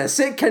penis.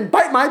 It can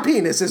bite my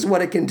penis is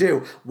what it can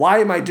do. Why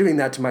am I doing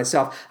that to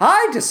myself?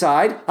 I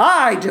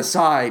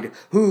decide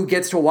who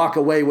gets to walk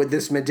away with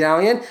this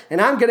medallion,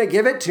 and I'm going to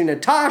give it to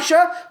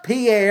Natasha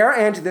Pierre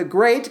and the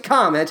Great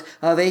Comet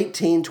of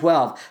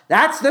 1812.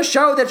 That's the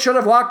show that should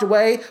have walked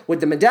away with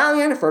the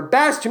medallion for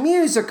Best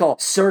Musical.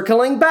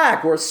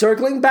 We're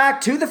circling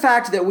back to the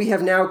fact that we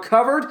have now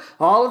covered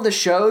all of the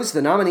shows,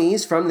 the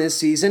nominees from this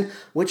season,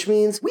 which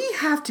means we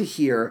have to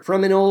hear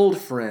from an old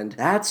friend.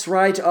 That's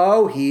right.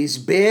 Oh, he's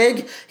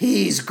big,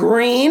 he's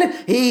green,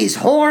 he's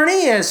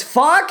horny as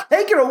fuck.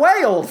 Take it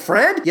away, old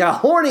friend, you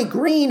horny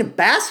green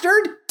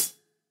bastard.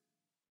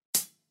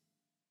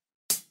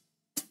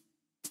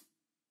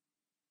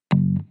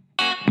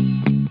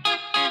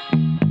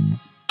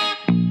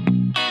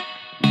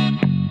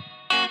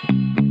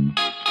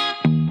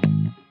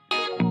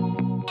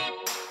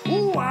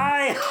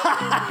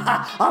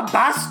 A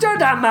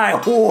bastard am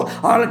I? Oh,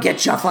 I'll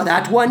get you for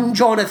that one,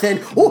 Jonathan.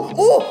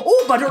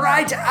 But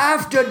right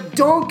after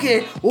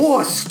Donkey,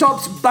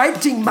 stops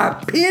biting my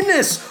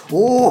penis.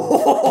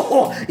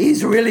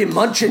 He's really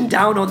munching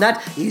down on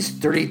that. He's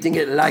treating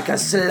it like a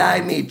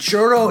slimy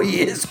churro,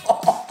 he is.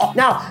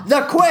 Now,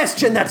 the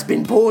question that's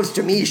been posed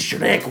to me,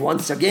 Shrek,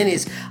 once again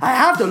is, I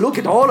have to look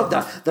at all of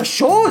the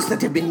shows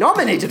that have been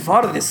nominated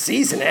for this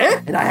season,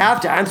 And I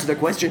have to answer the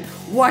question,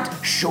 what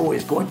show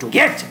is going to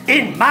get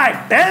in my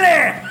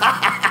belly?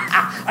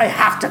 I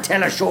have to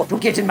tell a show to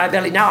get in my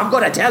belly. Now, I'm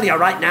going to tell you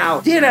right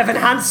now. Dear Evan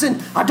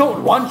Hansen, I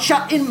don't want you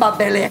in my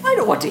belly. I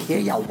don't want to hear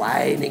you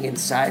whining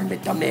inside me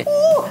tummy.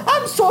 Oh,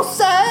 I'm so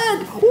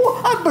sad.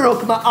 Oh, I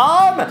broke my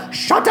arm.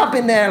 Shut up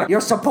in there.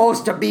 You're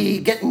supposed to be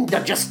getting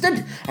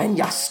digested, and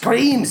your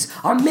screams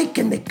are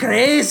making me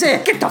crazy.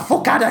 Get the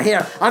fuck out of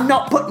here. I'm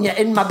not putting you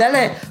in my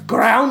belly.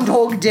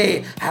 Groundhog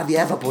Day. Have you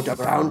ever put a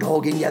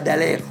groundhog in your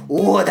belly?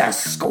 Oh, they're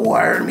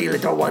squirmy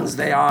little ones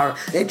they are.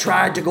 They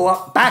tried to go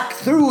up back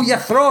through your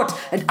throat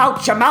and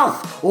out your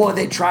mouth. Or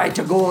they tried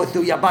to go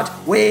through your butt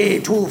way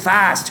too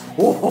fast.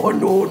 Oh,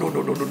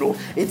 no.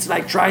 It's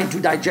like trying to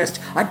digest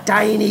a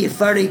tiny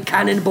furry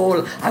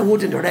cannonball. I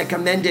wouldn't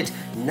recommend it.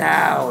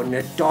 Now,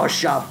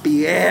 Natasha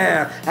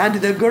Pierre and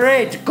the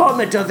great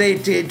comet of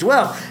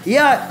 1812.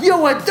 Yeah, you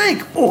would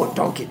think. Oh,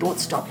 donkey, don't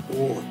stop.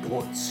 Oh,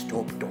 don't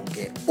stop,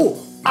 donkey.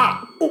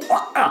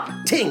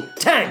 Ting,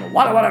 tang,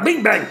 walla walla,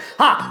 bing bang.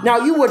 Now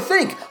you would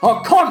think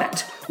a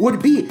comet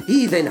would be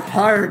even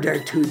harder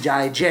to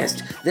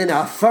digest than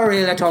a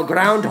furry little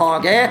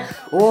groundhog,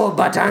 Oh,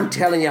 but I'm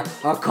telling you,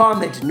 a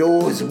comet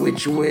knows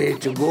which way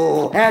to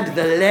go. And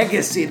the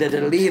legacy that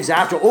it leaves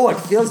after, it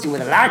fills you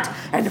with light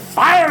and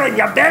fire in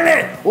your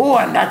belly. Oh,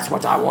 and that's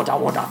what I want. I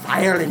want a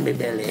fire in my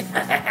belly.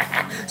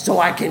 So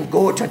I can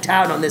go to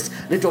town on this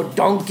little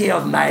donkey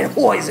of mine.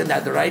 Oh, isn't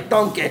that the right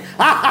donkey?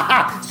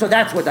 So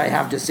that's what I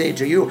have to say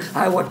to you.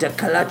 I want to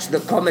clutch the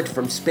comet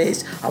from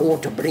space. I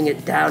want to bring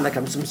it down like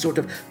I'm some sort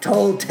of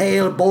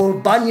tall-tale Paul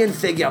Bunyan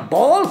figure.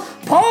 Paul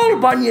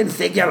Bunyan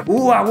figure.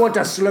 Ooh, I want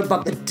to slurp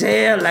up the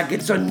tail like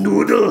it's a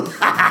noodle.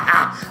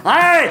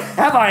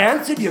 Have I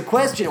answered your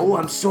question? Oh,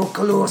 I'm so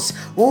close.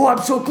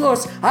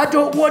 I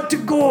don't want to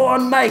go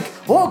on mic.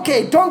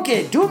 Okay,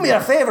 donkey, do me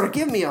a favor.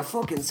 Give me a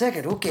fucking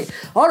second. Okay.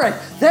 All right.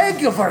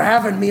 Thank you for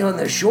having me on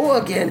the show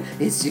again.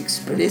 It's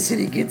explicit.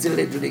 It gets a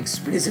little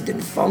explicit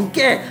and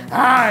funky.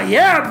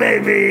 Yeah,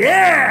 baby.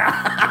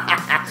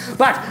 Yeah.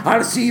 But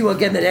I'll see you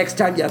again the next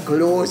time you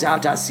close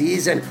out a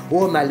season.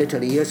 Oh, my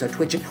little ears are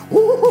twitching.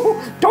 Ooh,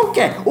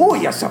 donkey. Oh,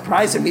 you're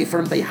surprising me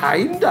from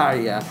behind, are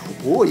you?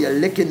 Oh, you're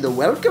licking the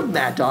welcome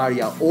mat, are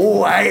you?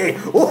 Oh, aye.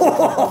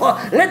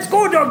 Oh, let's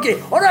go, donkey.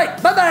 All right,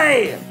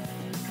 bye-bye.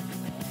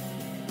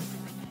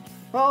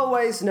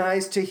 Always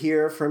nice to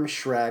hear from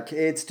Shrek.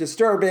 It's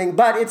disturbing,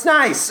 but it's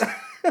nice.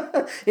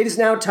 It is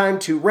now time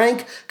to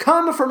rank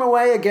Come From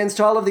Away against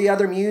all of the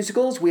other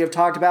musicals we have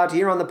talked about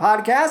here on the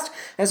podcast.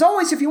 As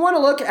always, if you want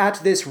to look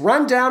at this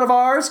rundown of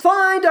ours,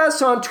 find us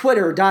on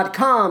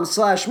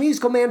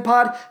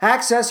twitter.com/musicalmanpod.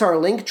 Access our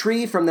link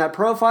tree from that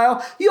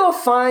profile. You'll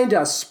find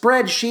a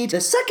spreadsheet.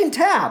 The second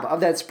tab of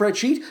that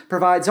spreadsheet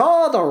provides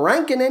all the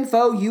ranking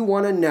info you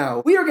want to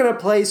know. We are going to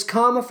place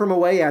Come From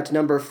Away at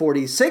number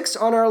 46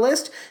 on our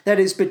list. That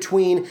is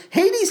between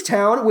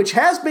Hadestown, which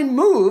has been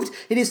moved.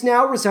 It is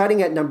now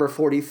residing at number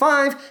 45,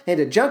 and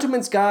A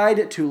Gentleman's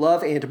Guide to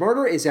Love and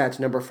Murder is at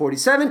number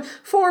 47,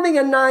 forming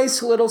a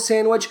nice little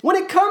sandwich. When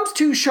it comes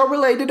to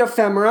show-related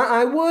ephemera,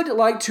 I would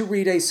like to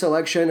read a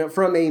selection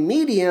from a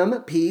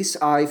Medium piece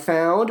I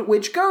found,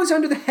 which goes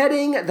under the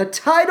heading, the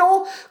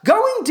title,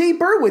 Going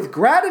Deeper with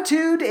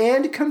Gratitude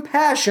and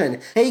Compassion,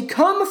 a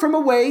Come From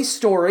Away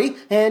story,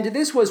 and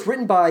this was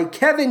written by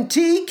Kevin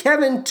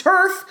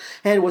Turf,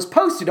 and was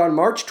posted on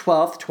March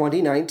 12th,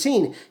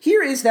 2019.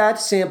 Here is that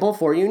sample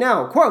for you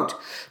now. Quote,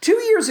 2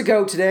 years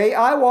ago today,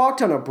 I walked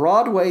on a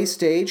Broadway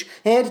stage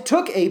and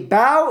took a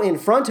bow in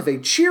front of a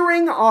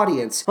cheering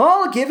audience,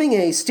 all giving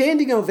a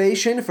standing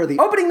ovation for the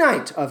opening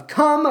night of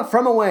Come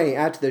From Away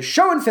at the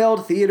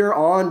Schoenfeld Theater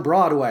on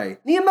Broadway.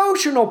 The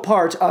emotional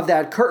part of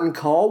that curtain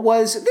call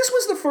was this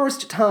was the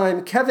first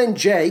time Kevin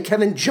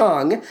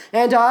Jung,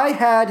 and I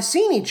had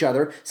seen each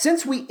other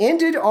since we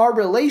ended our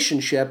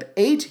relationship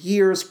 8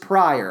 years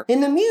prior.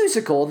 In the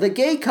musical, the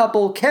gay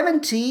couple Kevin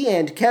T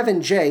and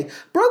Kevin J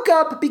broke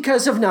up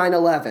because of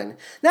 9/11.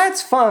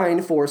 That's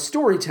fine for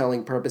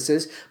storytelling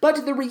purposes,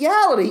 but the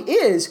reality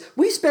is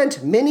we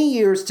spent many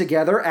years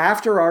together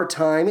after our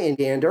time in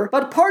Gander,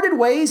 but parted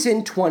ways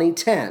in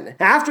 2010.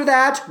 After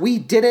that, we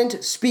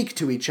didn't speak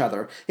to each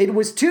other. It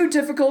was too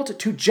difficult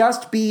to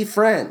just be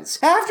friends.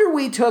 After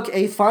we took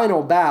a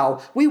final bow,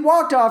 we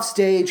walked off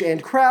stage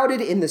and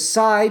crowded in the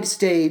side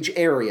stage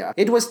area.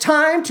 It was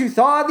time to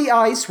thaw the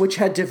ice which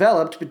had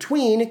developed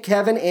between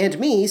Kevin and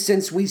me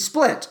since we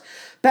split.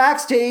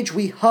 Backstage,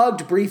 we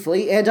hugged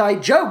briefly, and I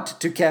joked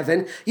to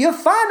Kevin, "You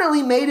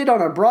finally made it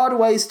on a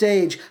Broadway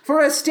stage,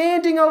 for a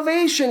standing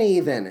ovation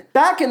even."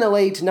 Back in the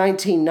late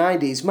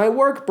 1990s, my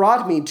work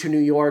brought me to New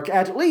York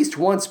at least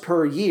once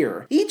per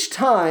year. Each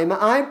time,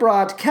 I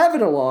brought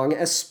Kevin along,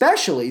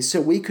 especially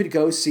so we could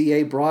go see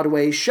a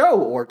Broadway show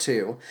or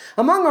two.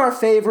 Among our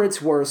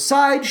favorites were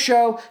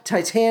Sideshow,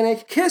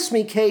 Titanic, Kiss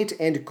Me Kate,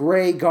 and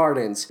Grey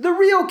Gardens. The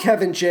real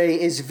Kevin J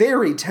is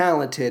very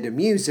talented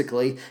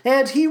musically,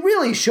 and he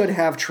really should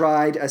have have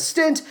tried a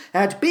stint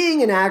at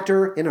being an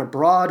actor in a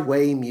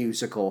Broadway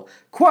musical.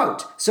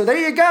 Quote, so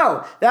there you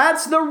go.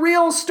 That's the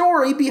real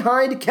story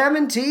behind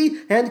Kevin T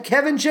and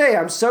Kevin J.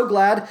 I'm so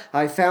glad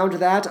I found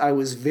that. I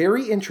was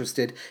very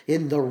interested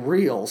in the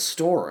real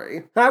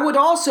story. I would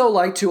also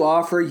like to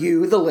offer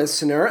you, the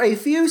listener, a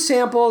few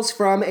samples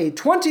from a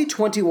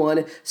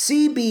 2021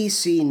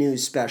 CBC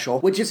News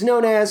special, which is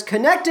known as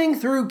Connecting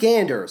Through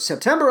Gander,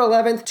 September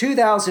 11th,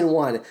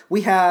 2001.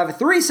 We have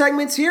 3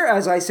 segments here,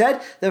 as I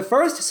said. The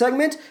first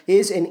segment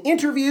is an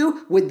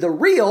interview with the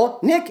real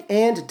Nick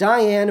and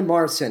Diane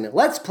Marson.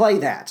 Let's play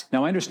that.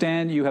 Now, I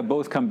understand you have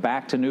both come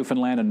back to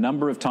Newfoundland a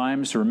number of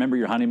times to remember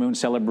your honeymoon,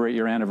 celebrate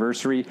your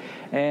anniversary,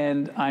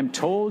 and I'm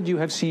told you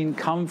have seen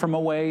Come From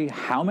Away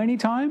how many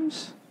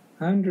times?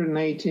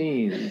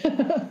 118.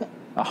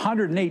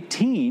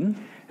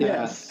 118?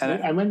 Yes.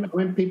 And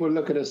when people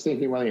look at us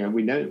thinking, well,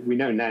 we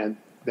know now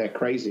they're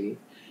crazy,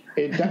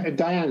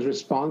 Diane's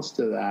response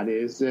to that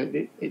is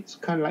that it's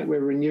kind of like we're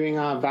renewing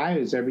our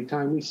vows every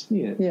time we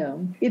see it. Yeah.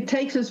 It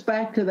takes us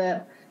back to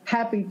that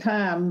happy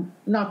time,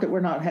 not that we're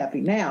not happy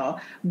now,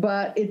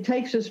 but it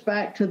takes us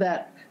back to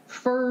that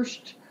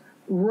first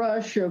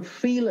rush of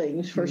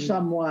feelings for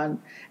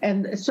someone.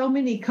 And so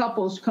many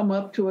couples come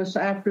up to us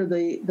after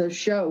the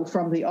show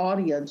from the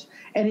audience,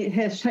 and it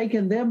has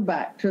taken them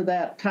back to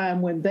that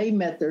time when they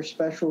met their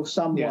special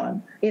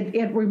someone. Yeah.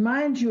 It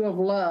reminds you of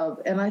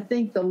love, and I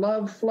think the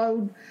love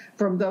flowed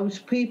from those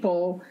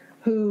people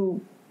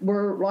who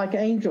were like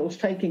angels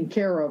taking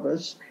care of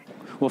us.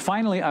 Well,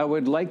 finally, I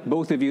would like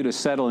both of you to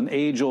settle an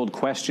age-old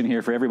question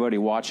here for everybody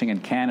watching in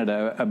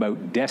Canada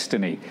about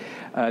destiny.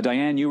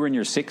 Diane, you were in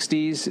your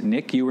 60s.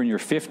 Nick, you were in your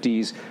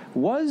 50s.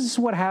 Was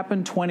what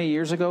happened 20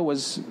 years ago,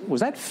 was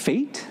that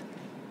fate?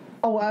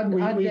 Oh,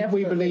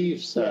 we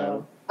believe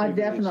so. Yeah, I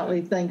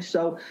definitely think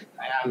so.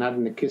 Diane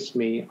having to kiss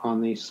me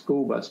on the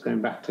school bus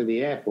going back to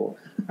the airport.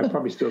 I'd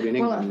probably still be in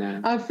England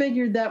now. I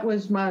figured that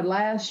was my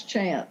last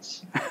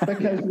chance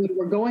because we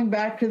were going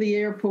back to the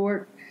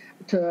airport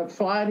to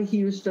fly to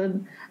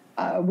Houston.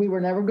 We were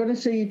never going to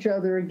see each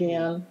other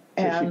again.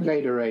 So she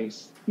played her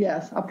ace.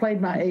 Yes, I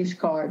played my ace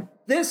card.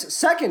 This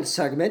second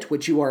segment,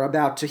 which you are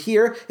about to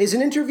hear, is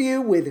an interview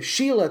with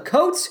Sheila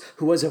Coates,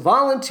 who was a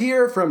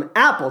volunteer from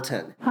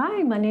Appleton.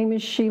 Hi, my name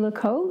is Sheila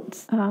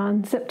Coates.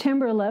 On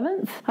September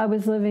 11th, I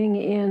was living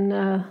in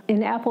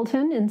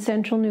Appleton in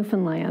central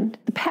Newfoundland.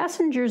 The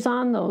passengers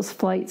on those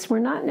flights were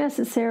not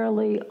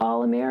necessarily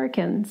all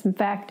Americans. In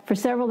fact, for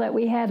several that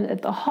we had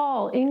at the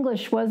hall,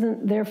 English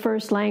wasn't their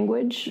first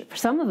language. For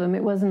some of them,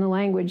 it wasn't a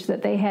language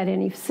that they had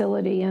any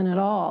facility in at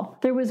all.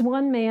 There was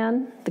one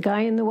man, the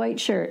guy in the white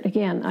shirt.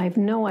 Again, I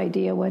have no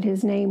idea what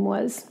his name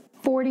was.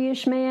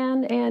 40-ish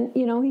man, and,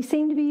 he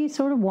seemed to be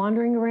sort of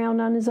wandering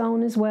around on his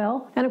own as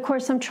well. And, of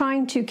course, I'm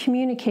trying to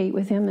communicate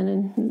with him,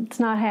 and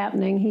it's not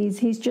happening.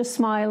 He's just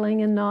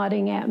smiling and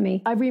nodding at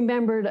me. I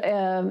remembered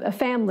a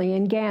family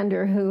in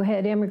Gander who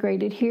had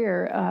immigrated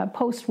here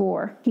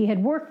post-war. He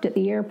had worked at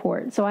the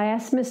airport, so I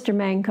asked Mr.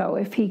 Manco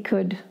if he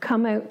could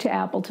come out to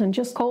Appleton,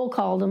 just cold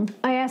called him.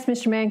 I asked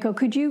Mr. Manco,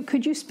 could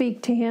you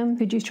speak to him?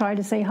 Could you try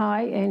to say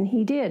hi? And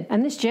he did.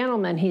 And this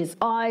gentleman, his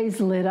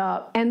eyes lit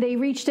up, and they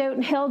reached out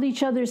and held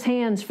each other's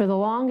hands for the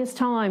longest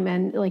time,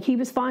 and he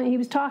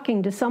was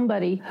talking to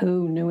somebody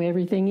who knew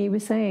everything he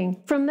was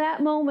saying. From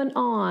that moment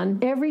on,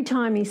 every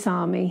time he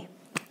saw me,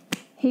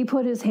 he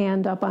put his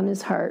hand up on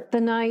his heart.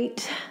 The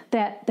night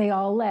that they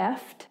all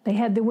left, they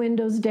had the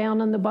windows down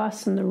on the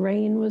bus and the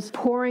rain was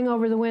pouring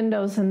over the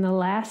windows, and the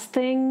last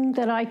thing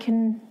that I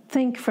can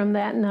think from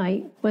that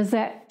night was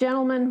that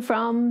gentleman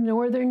from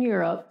Northern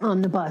Europe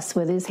on the bus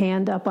with his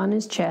hand up on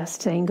his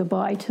chest saying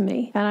goodbye to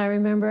me. And I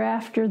remember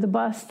after the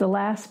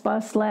last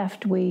bus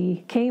left,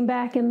 we came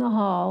back in the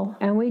hall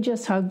and we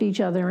just hugged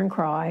each other and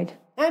cried.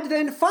 And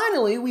then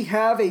finally, we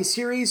have a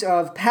series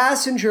of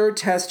passenger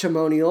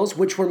testimonials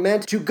which were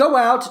meant to go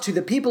out to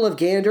the people of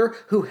Gander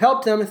who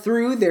helped them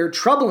through their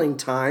troubling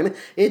time.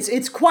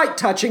 It's quite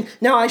touching.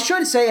 Now, I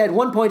should say at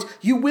one point,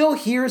 you will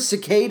hear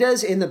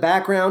cicadas in the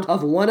background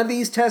of one of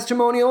these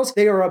testimonials.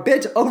 They are a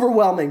bit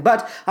overwhelming,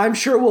 but I'm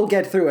sure we'll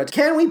get through it.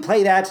 Can we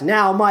play that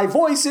now? My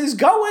voice is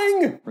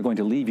going! We're going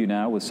to leave you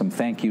now with some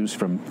thank yous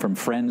from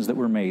friends that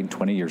were made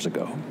 20 years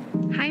ago.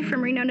 Hi,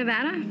 from Reno,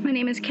 Nevada. My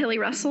name is Kelly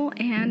Russell,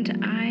 and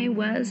I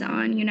was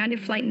on United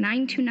Flight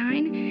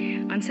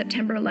 929 on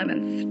September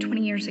 11th,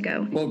 20 years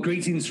ago. Well,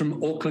 greetings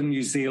from Auckland,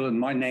 New Zealand.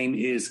 My name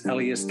is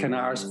Elias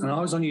Canaris, and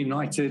I was on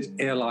United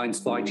Airlines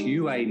Flight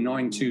UA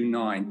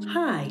 929.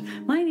 Hi,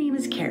 my name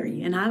is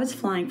Carrie, and I was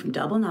flying from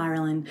Dublin,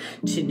 Ireland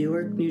to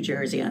Newark, New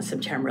Jersey on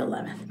September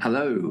 11th.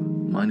 Hello,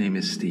 my name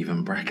is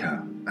Stephen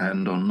Brecker,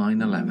 and on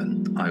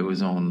 9/11, I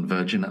was on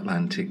Virgin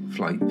Atlantic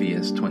Flight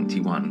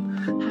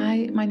VS21.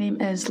 Hi, my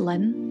name is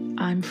Lynn.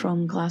 I'm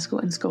from Glasgow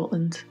in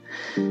Scotland.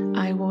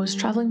 I was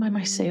travelling by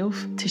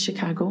myself to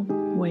Chicago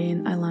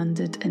when I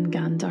landed in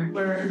Gander.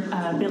 We're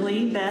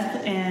Billy,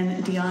 Beth,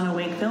 and Deanna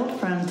Wakefield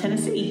from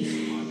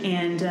Tennessee.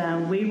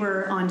 And we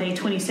were on day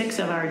 26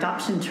 of our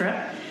adoption trip.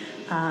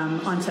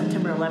 on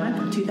September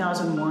 11th of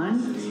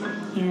 2001.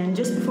 And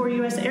just before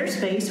U.S.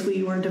 airspace,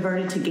 we were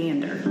diverted to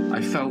Gander.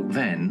 I felt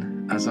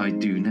then, as I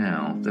do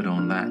now, that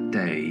on that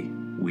day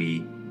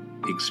we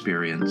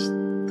experienced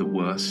the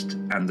worst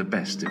and the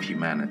best of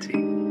humanity.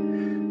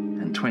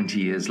 And 20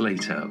 years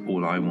later,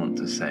 all I want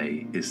to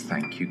say is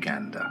thank you,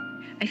 Gander.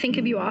 I think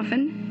of you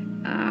often.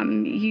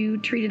 You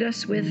treated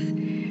us with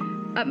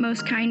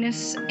utmost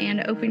kindness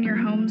and opened your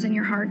homes and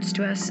your hearts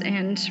to us,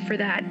 and for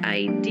that,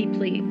 I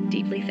deeply,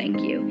 deeply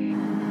thank you.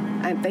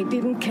 And they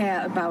didn't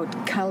care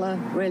about color,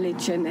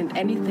 religion, and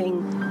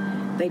anything.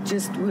 They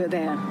just were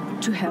there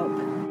to help.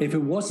 If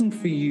it wasn't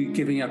for you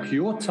giving up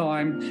your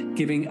time,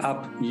 giving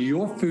up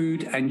your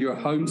food and your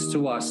homes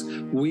to us,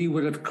 we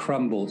would have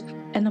crumbled.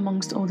 In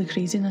amongst all the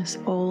craziness,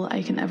 all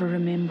I can ever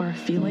remember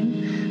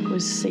feeling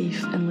was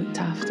safe and looked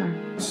after.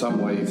 In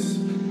some ways,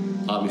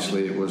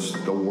 obviously it was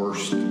the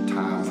worst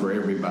time for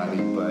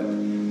everybody, but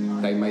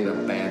they made a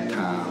bad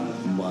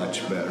time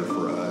much better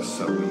for us,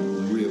 so we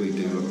really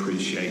do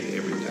appreciate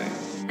everything.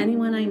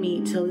 Anyone I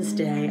meet till this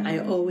day, I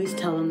always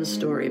tell them the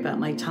story about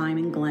my time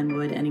in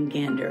Glenwood and in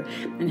Gander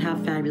and how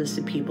fabulous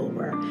the people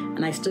were.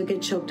 And I still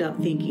get choked up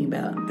thinking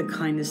about the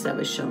kindness that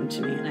was shown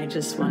to me. And I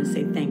just want to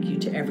say thank you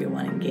to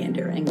everyone in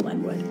Gander and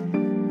Glenwood.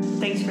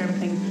 Thanks for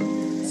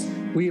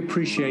everything. We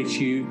appreciate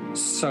you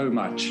so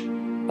much.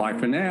 Bye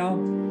for now.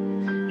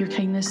 Your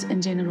kindness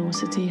and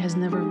generosity has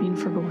never been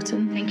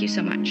forgotten. Thank you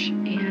so much,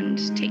 and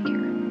take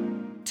care.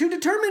 To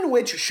determine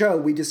which show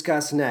we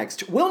discuss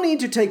next, we'll need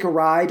to take a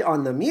ride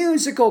on the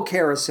musical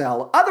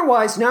carousel,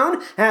 otherwise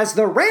known as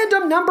the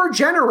random number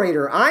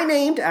generator I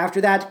named after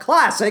that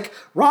classic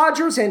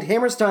Rodgers and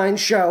Hammerstein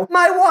show.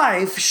 My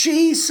wife,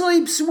 she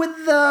sleeps with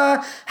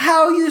the,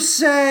 how you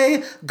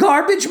say,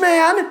 garbage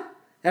man.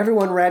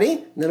 Everyone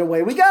ready? Then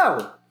away we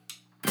go.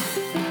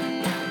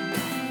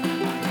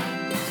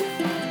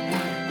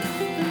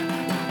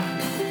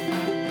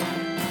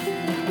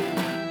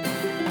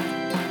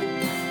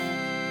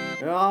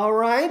 All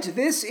right,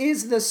 this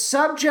is the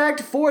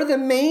subject for the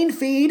main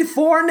feed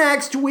for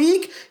next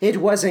week. It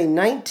was a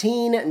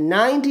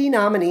 1990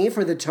 nominee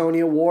for the Tony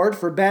Award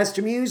for Best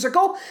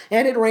Musical,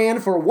 and it ran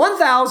for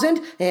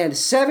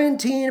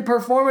 1,017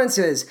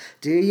 performances.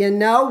 Do you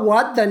know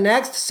what the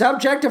next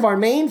subject of our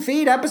main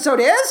feed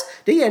episode is?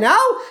 Do you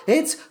know?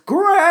 It's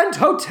Grand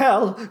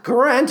Hotel,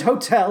 Grand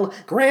Hotel,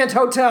 Grand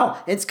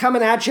Hotel. It's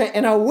coming at you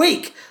in a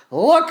week.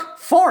 Look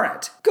for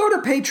it. Go to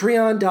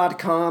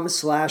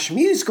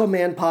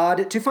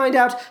patreon.com/musicalmanpod to find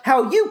out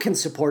how you can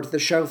support the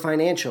show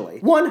financially.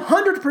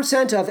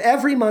 100% of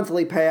every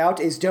monthly payout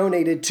is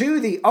donated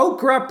to the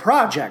Okra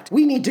Project.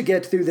 We need to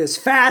get through this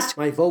fast.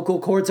 My vocal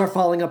cords are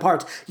falling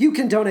apart. You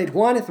can donate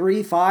 $1,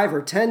 $3, $5,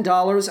 or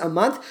 $10 a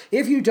month.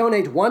 If you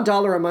donate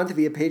 $1 a month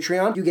via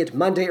Patreon, you get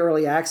Monday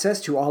early access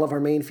to all of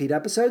our main feed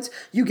episodes.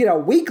 You get a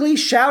weekly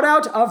shout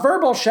out, a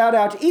verbal shout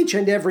out each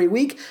and every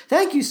week.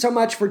 Thank you so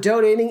much for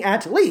donating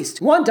at least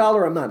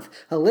 $1 a month.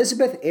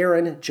 Elizabeth,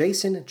 Aaron,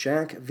 Jason,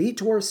 Jack,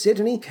 Vitor,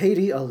 Sydney,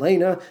 Katie,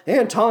 Elena,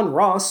 Anton,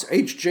 Ross,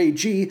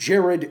 HJG,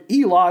 Jared,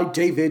 Eli,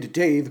 David,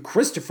 Dave,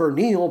 Christopher,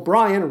 Neil,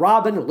 Brian,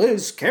 Robin,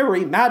 Liz,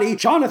 Carrie, Maddie,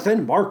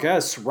 Jonathan,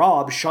 Marcus,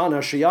 Rob, Shauna,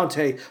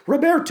 Shiante,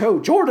 Roberto,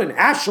 Jordan,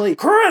 Ashley,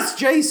 Chris,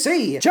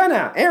 JC,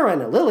 Jenna,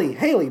 Aaron, Lily,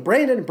 Haley,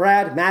 Brandon,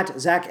 Brad, Matt,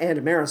 Zach, and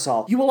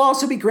Marisol. You will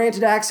also be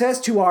granted access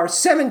to our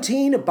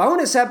 17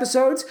 bonus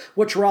episodes,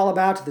 which are all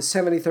about the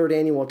 73rd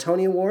Annual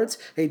Tony Awards,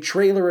 a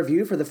trailer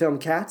review for the film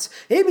Cats,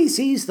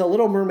 ABC's The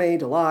Little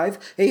Mermaid Live,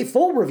 a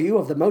full review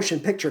of the motion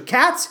picture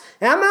Cats,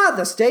 Emma,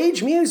 the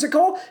stage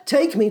musical,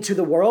 Take Me to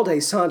the World,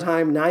 a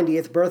Sondheim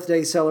 90th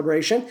birthday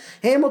celebration,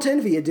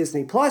 Hamilton via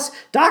Disney+,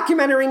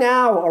 Documentary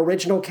Now,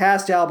 original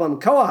cast album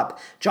Co-op,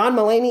 John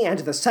Mulaney and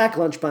the Sack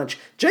Lunch Bunch,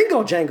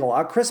 Jingle Jangle,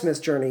 A Christmas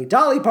Journey,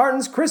 Dolly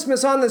Parton's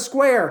Christmas on the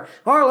Square,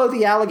 Arlo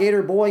the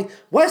Alligator Boy,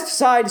 West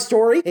Side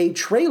Story, a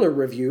trailer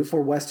review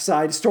for West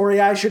Side Story,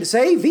 I should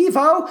say,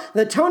 Vivo,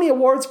 the Tony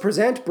Awards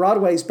present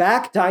Broadway's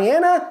Back,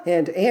 Diana,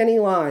 and Annie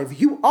Live.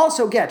 You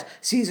also get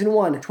Season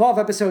 1, 12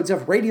 episodes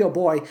of Radio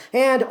Boy,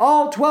 and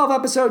all 12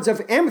 episodes of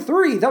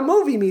M3, the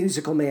movie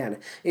Musical Man.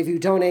 If you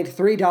donate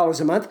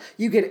 $3 a month,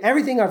 you get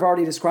everything I've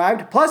already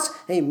described, plus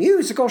a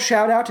musical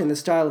shout-out in the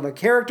style of a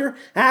character,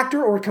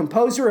 actor, or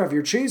composer of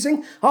your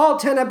choosing, all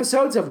 10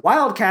 episodes of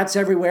Wildcats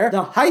Everywhere,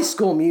 the High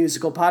School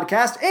Musical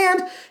podcast,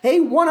 and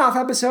a one-off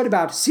episode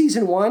about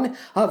Season 1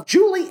 of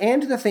Julie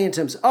and the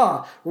Phantoms.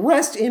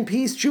 Rest in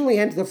peace, Julie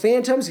and the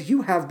Phantoms.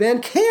 You have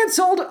been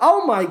canceled.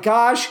 Oh my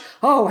gosh.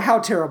 Oh, how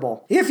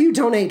terrible. If you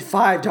donate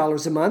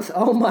 $5 a month,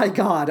 oh my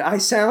god, I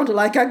sound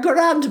like a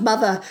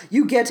grandmother.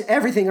 You get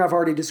everything I've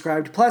already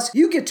described. Plus,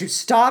 you get to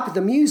stop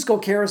the musical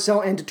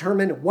carousel and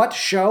determine what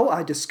show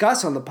I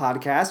discuss on the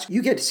podcast.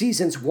 You get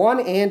seasons 1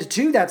 and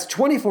 2, that's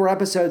 24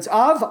 episodes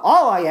of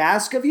All I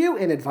Ask of You,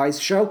 an advice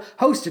show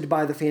hosted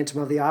by the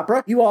Phantom of the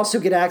Opera. You also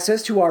get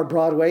access to our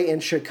Broadway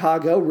and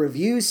Chicago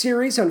review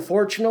series.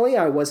 Unfortunately,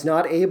 I was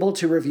not able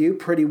to review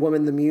Pretty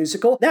Woman the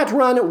Musical. That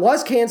run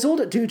was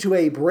canceled due to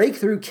a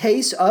breakthrough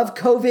case of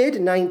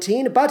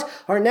COVID-19, but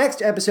our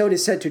next episode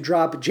is set to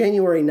drop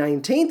January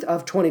 19th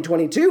of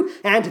 2022,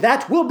 and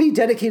that will be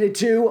dedicated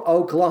to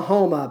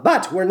Oklahoma.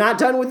 But we're not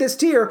done with this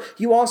tier.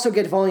 You also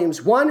get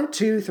volumes 1,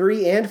 2,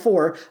 3, and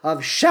 4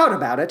 of Shout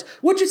About It,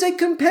 which is a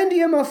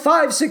compendium of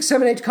 5, 6,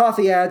 7, 8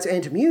 coffee ads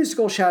and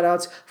musical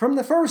shoutouts from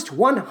the first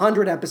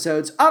 100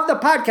 episodes of the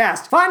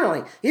podcast.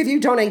 Finally, if you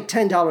donate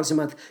 $10 a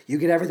month, you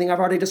get everything I've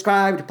already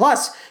described,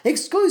 plus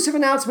exclusive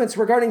announcements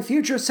regarding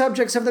future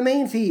subjects of the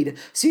main feed,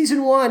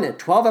 Season 1,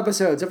 12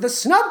 episodes of the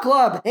Snub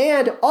Club,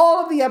 and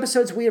all of the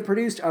episodes we have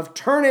produced of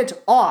Turn It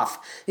Off.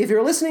 If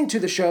you're listening to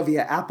the show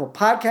via Apple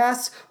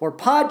Podcasts or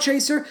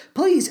Podchaser,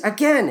 please,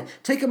 again,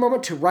 take a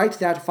moment to write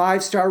that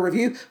 5-star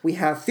review. We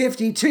have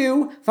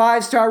 52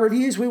 5-star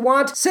reviews. We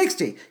want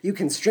 60. You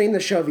can stream the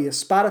show via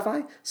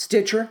Spotify,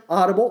 Stitcher,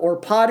 Audible, or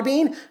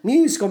Podbean,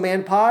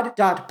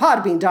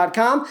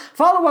 musicalmanpod.podbean.com.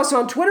 Follow us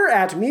on Twitter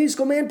at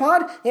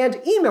musicalmanpod,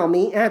 and email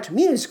me at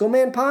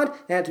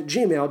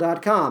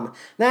musicalmanpod@gmail.com.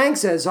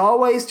 Thanks, as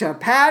always, to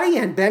Patty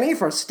and Benny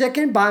for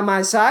sticking by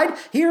my side.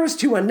 Here's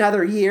to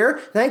another year.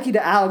 Thank you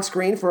to Alex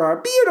Green for our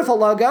beautiful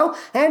logo,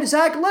 and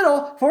Zach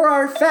Little for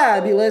our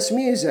fabulous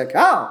music.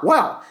 Oh,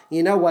 well,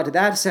 you know what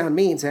that sound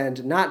means,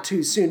 and not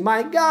too soon.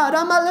 My God,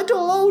 I'm a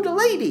little old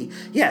lady.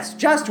 Yes,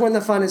 just when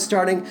the fun is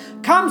starting,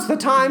 comes the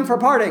time for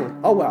parting.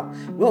 Oh well,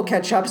 we'll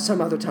catch up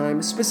some other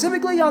time,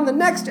 specifically on the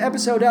next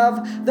episode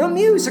of The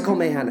Musical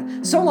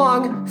Man. So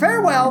long,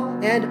 farewell,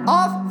 and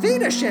auf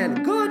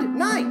Wiedersehen. Good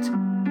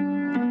night.